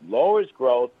 So it lowers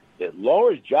growth, it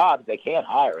lowers jobs. They can't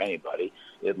hire anybody.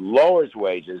 It lowers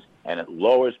wages, and it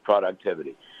lowers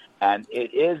productivity. And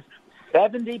it is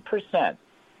 70%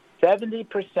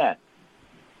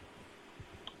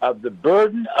 of the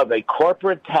burden of a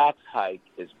corporate tax hike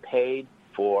is paid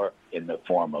for in the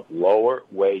form of lower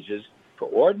wages for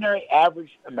ordinary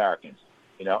average Americans,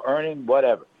 earning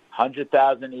whatever,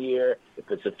 $100,000 a year. If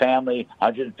it's a family,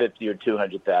 $150,000 or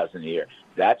 $200,000 a year.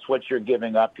 That's what you're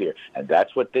giving up here, and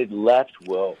that's what the left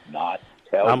will not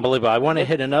tell you. Unbelievable. I want to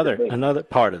hit another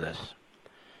part of this.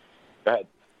 Go ahead.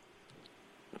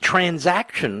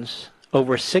 Transactions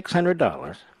over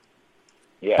 $600.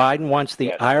 Yes. Biden wants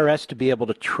the IRS to be able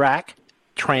to track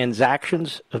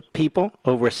transactions of people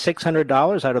over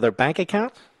 $600 out of their bank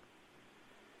accounts?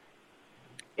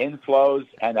 Inflows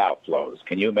and outflows.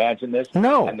 Can you imagine this?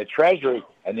 No. And the Treasury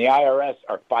and the IRS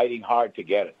are fighting hard to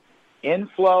get it.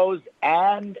 Inflows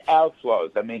and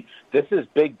outflows. I mean, this is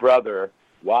Big Brother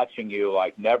watching you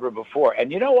like never before.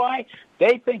 And you know why?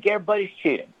 They think everybody's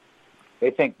cheating. They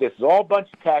think this is all a bunch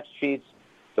of tax cheats,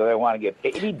 so they want to get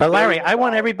 $80 But Larry, billion. I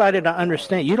want everybody to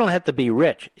understand, you don't have to be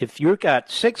rich. If you've got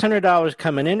 $600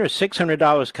 coming in or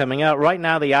 $600 coming out, right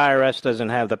now the IRS doesn't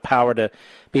have the power to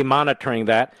be monitoring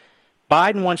that.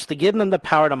 Biden wants to give them the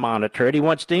power to monitor it. He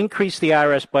wants to increase the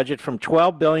IRS budget from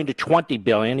 $12 billion to $20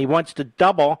 billion. He wants to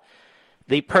double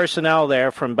the personnel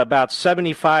there from about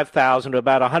 75,000 to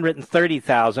about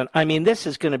 130,000. I mean, this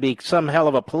is going to be some hell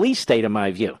of a police state in my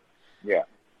view.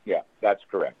 Yeah, that's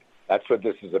correct. That's what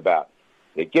this is about.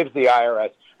 It gives the IRS,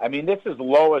 I mean, this is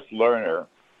Lois Lerner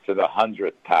to the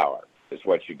 100th power is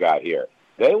what you got here.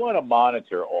 They want to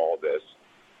monitor all this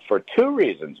for two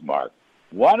reasons, Mark.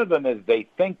 One of them is they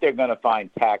think they're going to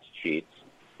find tax cheats,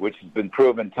 which has been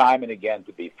proven time and again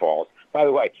to be false. By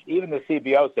the way, even the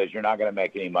CBO says you're not going to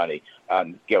make any money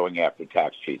on going after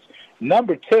tax cheats.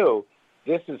 Number two,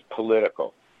 this is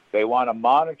political. They want to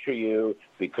monitor you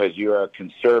because you're a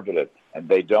conservative, and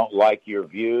they don't like your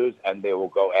views, and they will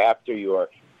go after your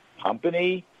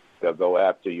company. They'll go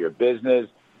after your business.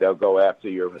 They'll go after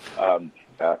your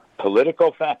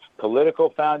political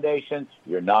foundation,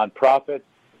 your nonprofit,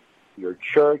 your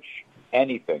church,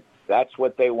 anything. That's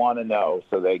what they want to know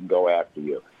so they can go after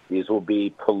you. These will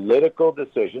be political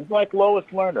decisions, like Lois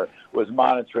Lerner was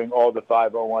monitoring all the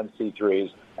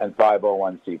 501c3s and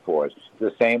 501c4s.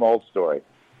 The same old story.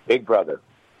 Big Brother.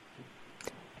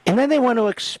 And then they want to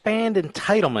expand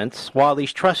entitlements while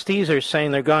these trustees are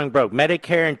saying they're going broke.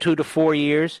 Medicare in 2 to 4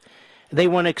 years. They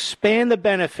want to expand the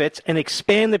benefits and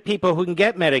expand the people who can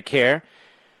get Medicare.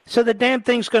 So the damn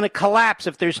thing's going to collapse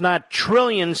if there's not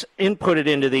trillions inputted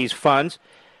into these funds.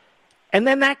 And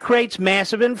then that creates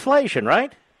massive inflation,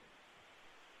 right?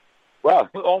 Well,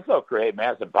 it will also create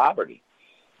massive poverty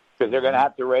because they're going to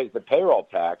have to raise the payroll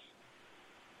tax,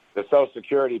 the Social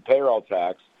Security payroll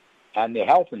tax, and the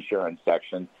health insurance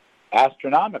section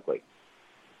astronomically.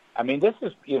 I mean, this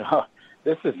is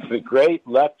the great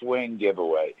left-wing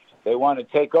giveaway. They want to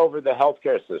take over the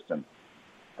healthcare system.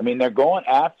 I mean, they're going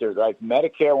after, like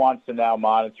Medicare wants to now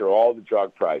monitor all the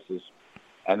drug prices,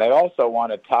 and they also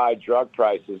want to tie drug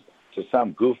prices to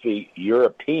some goofy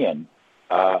European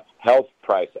health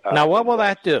price. Now, what will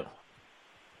that do?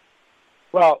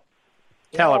 Well,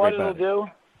 tell everybody. What it'll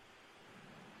do?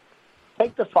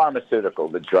 Take the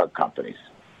drug companies.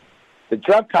 The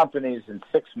drug companies in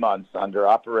 6 months under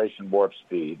Operation Warp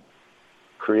Speed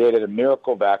created a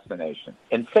miracle vaccination.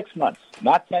 In 6 months,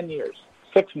 not 10 years,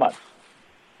 6 months.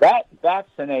 That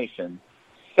vaccination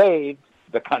saved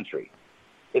the country.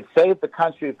 It saved the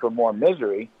country from more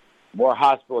misery, more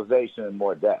hospitalization, and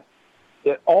more death.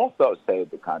 It also saved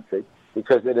the country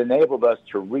because it enabled us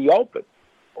to reopen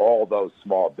all those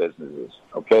small businesses,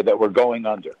 okay, that were going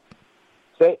under.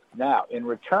 Now, in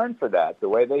return for that, the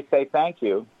way they say thank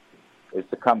you is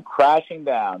to come crashing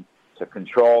down to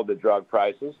control the drug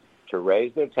prices, to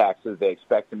raise their taxes. They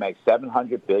expect to make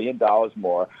 $700 billion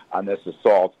more on this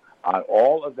assault on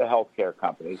all of the healthcare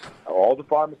companies, all the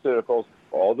pharmaceuticals,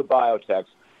 all the biotechs,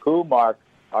 who, Mark,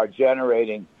 are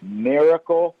generating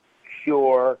miracle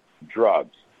cure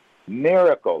drugs.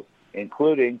 Miracles,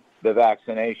 including the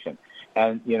vaccination.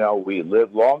 And, we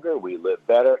live longer, we live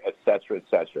better, et cetera, et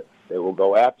cetera. They will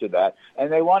go after that.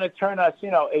 And they want to turn us,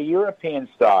 a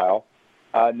European-style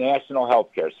national health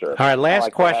care service. All right,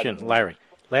 last question, Larry.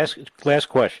 Last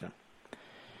question.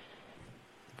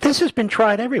 This has been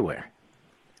tried everywhere.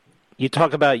 You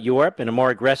talk about Europe in a more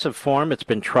aggressive form. It's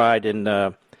been tried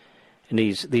in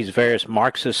these various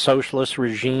Marxist socialist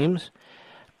regimes.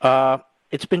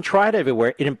 It's been tried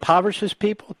everywhere. It impoverishes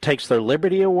people, takes their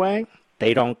liberty away.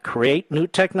 They don't create new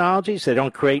technologies. They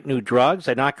don't create new drugs.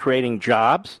 They're not creating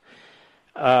jobs.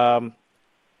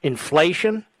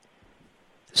 Inflation.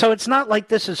 So it's not like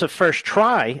this is a first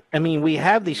try. I mean, we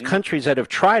have these countries that have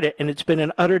tried it, and it's been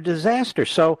an utter disaster.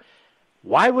 So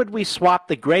why would we swap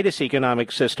the greatest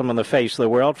economic system on the face of the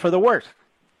world for the worst?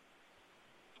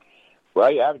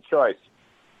 Well, you have a choice.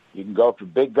 You can go for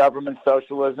big government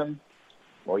socialism,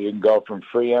 or you can go from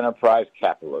free enterprise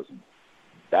capitalism.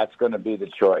 That's going to be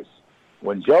the choice.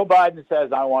 When Joe Biden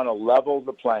says, I want to level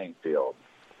the playing field,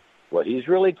 what he's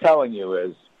really telling you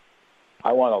is,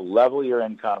 I want to level your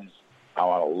incomes, I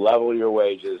want to level your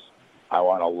wages, I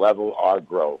want to level our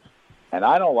growth. And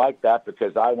I don't like that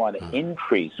because I want to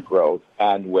increase growth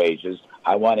and wages.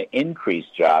 I want to increase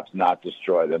jobs, not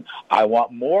destroy them. I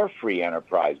want more free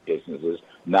enterprise businesses,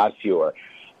 not fewer.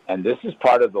 And this is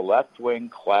part of the left-wing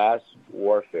class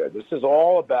warfare. This is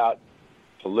all about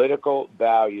political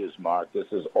values, Mark. This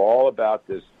is all about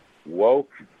this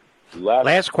woke,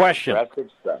 last question.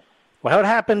 Aggressive stuff. Well, what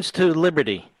happens to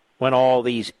liberty when all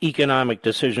these economic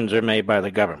decisions are made by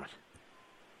the government?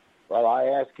 Well, I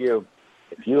ask you,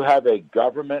 if you have a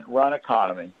government-run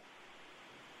economy,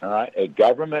 all right, a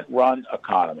government-run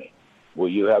economy, will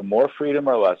you have more freedom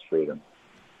or less freedom?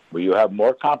 Will you have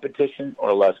more competition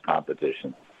or less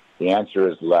competition? The answer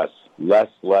is less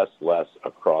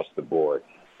across the board.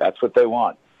 That's what they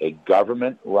want, a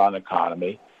government-run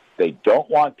economy. They don't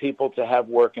want people to have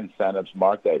work incentives,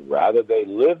 Mark. They'd rather they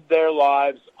live their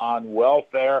lives on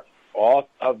welfare off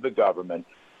of the government.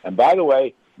 And by the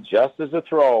way, just as a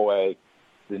throwaway,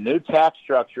 the new tax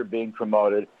structure being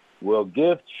promoted will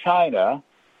give China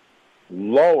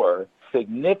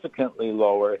significantly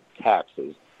lower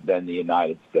taxes than the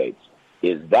United States.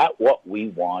 Is that what we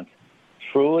want?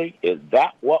 Truly, is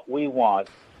that what we want,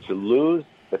 to lose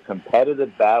the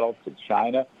competitive battle to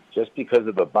China just because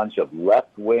of a bunch of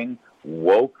left-wing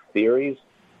woke theories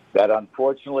that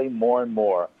unfortunately more and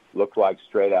more look like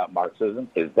straight-out Marxism?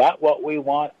 Is that what we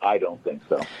want? I don't think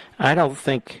so. I don't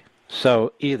think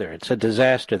so either. It's a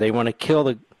disaster. They want to kill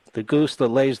the goose that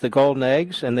lays the golden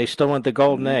eggs, and they still want the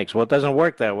golden eggs. Well, it doesn't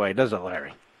work that way, does it,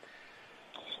 Larry?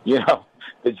 You know,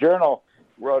 the Journal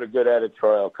wrote a good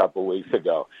editorial a couple of weeks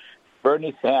ago.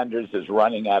 Bernie Sanders is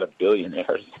running out of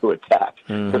billionaires to attack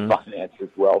to finance his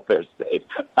welfare state.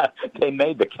 They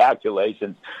made the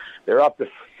calculations. They're up to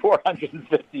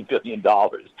 $450 billion,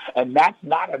 and that's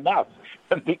not enough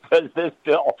because this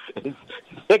bill is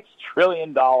 $6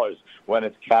 trillion when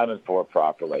it's counted for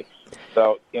properly.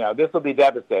 So, this will be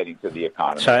devastating to the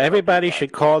economy. So everybody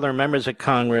should call their members of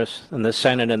Congress and the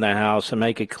Senate and the House and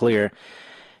make it clear.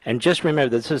 And just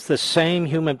remember, this is the same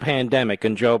human pandemic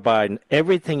in Joe Biden.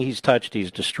 Everything he's touched,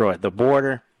 he's destroyed. The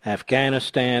border,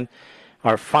 Afghanistan,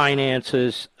 our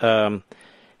finances,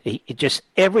 just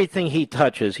everything he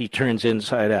touches, he turns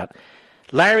inside out.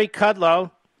 Larry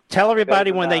Kudlow, tell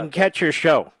everybody when they can catch your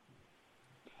show.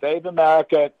 Save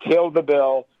America, kill the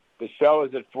bill. The show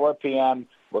is at 4 p.m.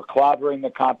 We're clobbering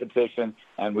the competition,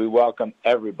 and we welcome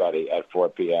everybody at 4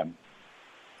 p.m.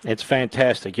 It's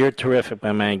fantastic. You're terrific,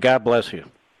 my man. God bless you.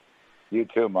 You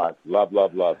too, Mark. Love,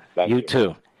 love, love. Thank you. You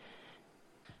too.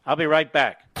 I'll be right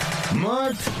back.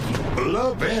 Mark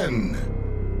Levin.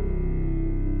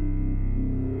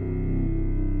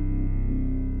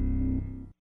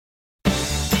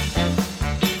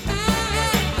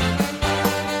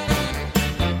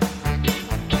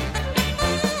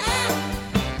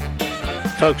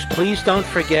 Folks, please don't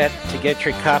forget to get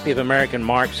your copy of American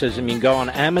Marxism. You can go on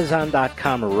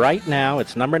Amazon.com right now.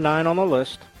 It's number 9 on the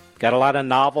list. Got a lot of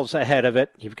novels ahead of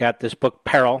it. You've got this book,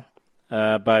 Peril,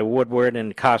 by Woodward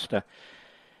and Costa.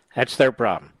 That's their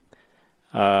problem.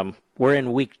 We're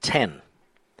in week 10.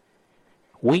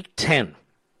 Week 10.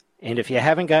 And if you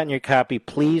haven't gotten your copy,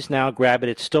 please now grab it.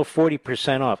 It's still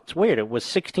 40% off. It's weird. It was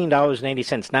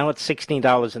 $16.80. Now it's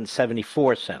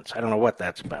 $16.74. I don't know what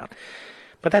that's about.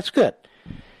 But that's good.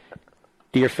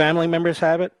 Do your family members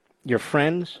have it? Your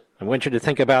friends? I want you to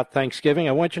think about Thanksgiving.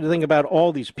 I want you to think about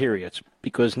all these periods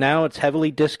because now it's heavily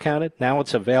discounted. Now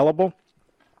it's available.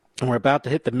 And we're about to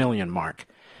hit the 1 million mark.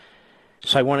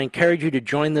 So I want to encourage you to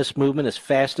join this movement as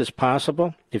fast as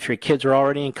possible. If your kids are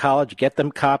already in college, get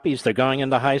them copies. They're going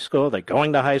into high school. They're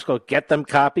going to high school. Get them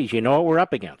copies. You know what we're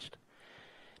up against.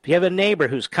 If you have a neighbor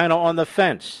who's kind of on the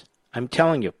fence, I'm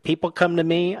telling you, people come to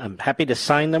me. I'm happy to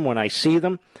sign them when I see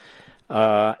them.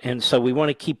 And so we want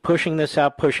to keep pushing this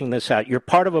out. You're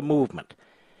part of a movement.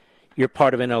 You're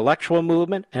part of an intellectual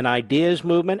movement, an ideas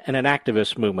movement, and an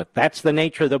activist movement. That's the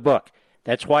nature of the book.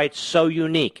 That's why it's so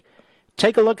unique.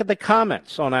 Take a look at the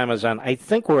comments on Amazon. I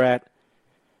think we're at,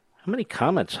 how many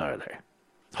comments are there?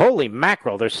 Holy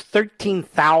mackerel, there's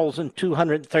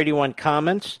 13,231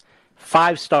 comments,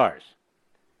 5 stars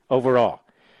overall.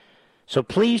 So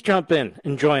please jump in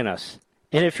and join us.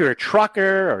 And if you're a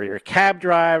trucker or you're a cab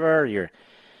driver, or you're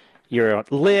a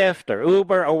Lyft or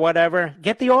Uber or whatever,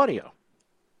 get the audio.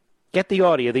 Get the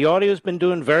audio. The audio's been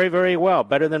doing very, very well,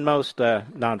 better than most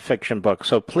nonfiction books.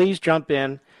 So please jump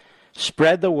in,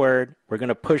 spread the word. We're going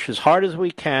to push as hard as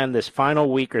we can this final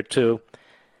week or two.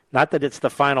 Not that it's the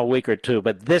final week or two,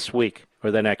 but this week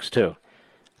or the next 2.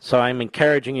 So I'm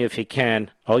encouraging you, if you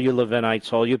can, all you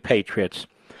Levinites, all you patriots.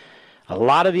 A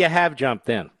lot of you have jumped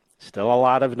in. Still a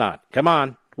lot of not. Come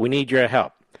on. We need your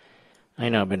help. I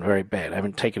know I've been very bad. I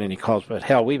haven't taken any calls, but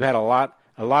hell, we've had a lot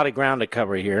of ground to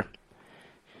cover here.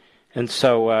 And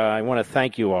so I want to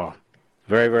thank you all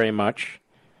very, very much.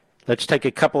 Let's take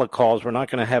a couple of calls. We're not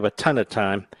going to have a ton of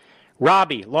time.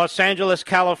 Robbie, Los Angeles,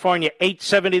 California,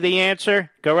 870 The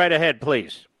Answer. Go right ahead,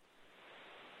 please.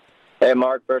 Hey,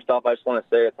 Mark. First off, I just want to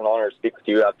say it's an honor to speak with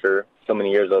you after so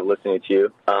many years of listening to you.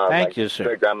 Thank you, sir.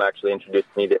 My grandma actually introduced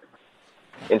me to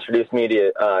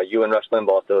you and Rush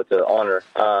Limbaugh, so it's an honor.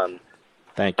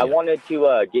 Thank you. I wanted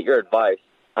to get your advice.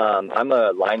 I'm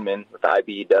a lineman with the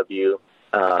IBEW,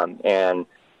 and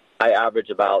I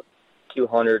average about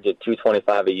 $200 to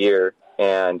 $225 a year.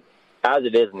 And as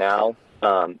it is now,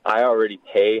 I already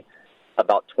pay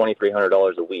about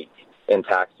 $2,300 a week in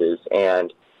taxes.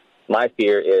 And my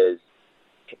fear is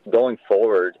going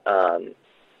forward, I'm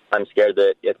scared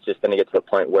that it's just going to get to the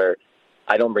point where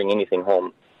I don't bring anything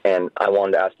home. And I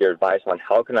wanted to ask your advice on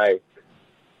how can I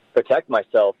protect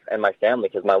myself and my family,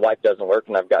 because my wife doesn't work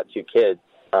and I've got 2 kids.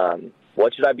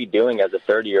 What should I be doing as a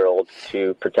 30-year-old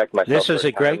to protect myself? This is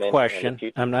a great question.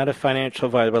 I'm not a financial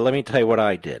advisor, but let me tell you what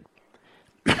I did.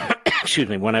 Excuse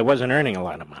me, when I wasn't earning a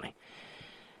lot of money.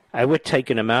 I would take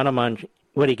an amount of money.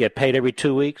 What, do you get paid every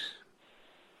 2 weeks?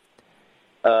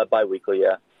 Biweekly,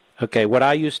 yeah. Okay, what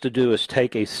I used to do is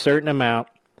take a certain amount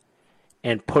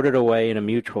and put it away in a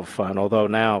mutual fund, although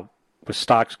now with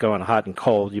stocks going hot and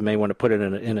cold, you may want to put it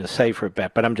in a safer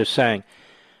bet. But I'm just saying,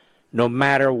 no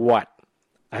matter what,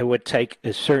 I would take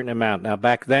a certain amount. Now,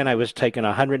 back then, I was taking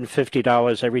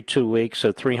 $150 every 2 weeks,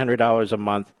 so $300 a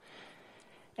month.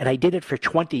 And I did it for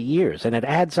 20 years, and it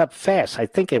adds up fast. I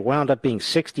think it wound up being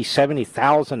 $60,000,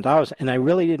 $70,000, and I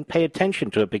really didn't pay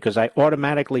attention to it because I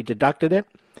automatically deducted it.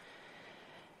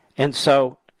 And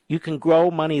so you can grow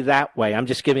money that way. I'm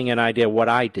just giving you an idea of what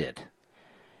I did.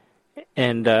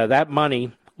 And that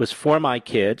money was for my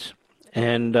kids,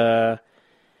 and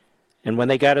when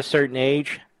they got a certain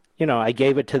age, you know, I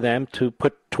gave it to them to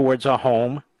put towards a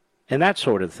home and that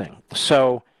sort of thing.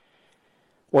 So,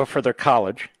 or for their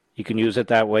college, you can use it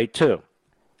that way too.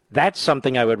 That's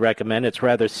something I would recommend. It's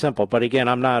rather simple, but again,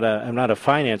 I'm not a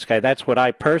finance guy. That's what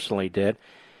I personally did.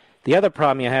 The other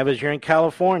problem you have is you're in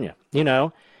California. You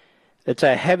know, it's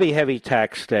a heavy, heavy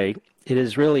tax state. It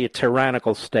is really a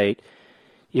tyrannical state.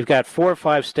 You've got 4 or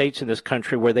 5 states in this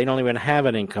country where they don't even have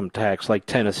an income tax, like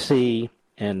Tennessee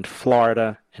and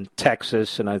Florida and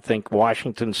Texas, and I think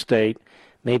Washington State,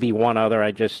 maybe one other,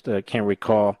 I just can't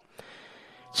recall.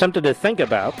 Something to think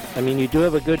about. I mean, you do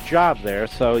have a good job there,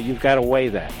 so you've got to weigh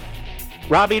that.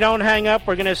 Robbie, don't hang up.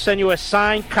 We're going to send you a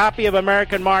signed copy of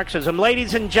American Marxism.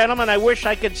 Ladies and gentlemen, I wish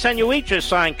I could send you each a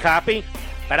signed copy,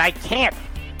 but I can't.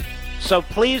 So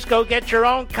please go get your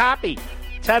own copy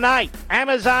tonight.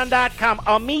 Amazon.com.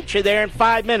 I'll meet you there in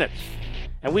 5 minutes.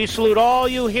 And we salute all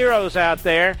you heroes out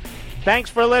there. Thanks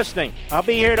for listening. I'll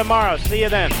be here tomorrow. See you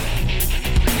then.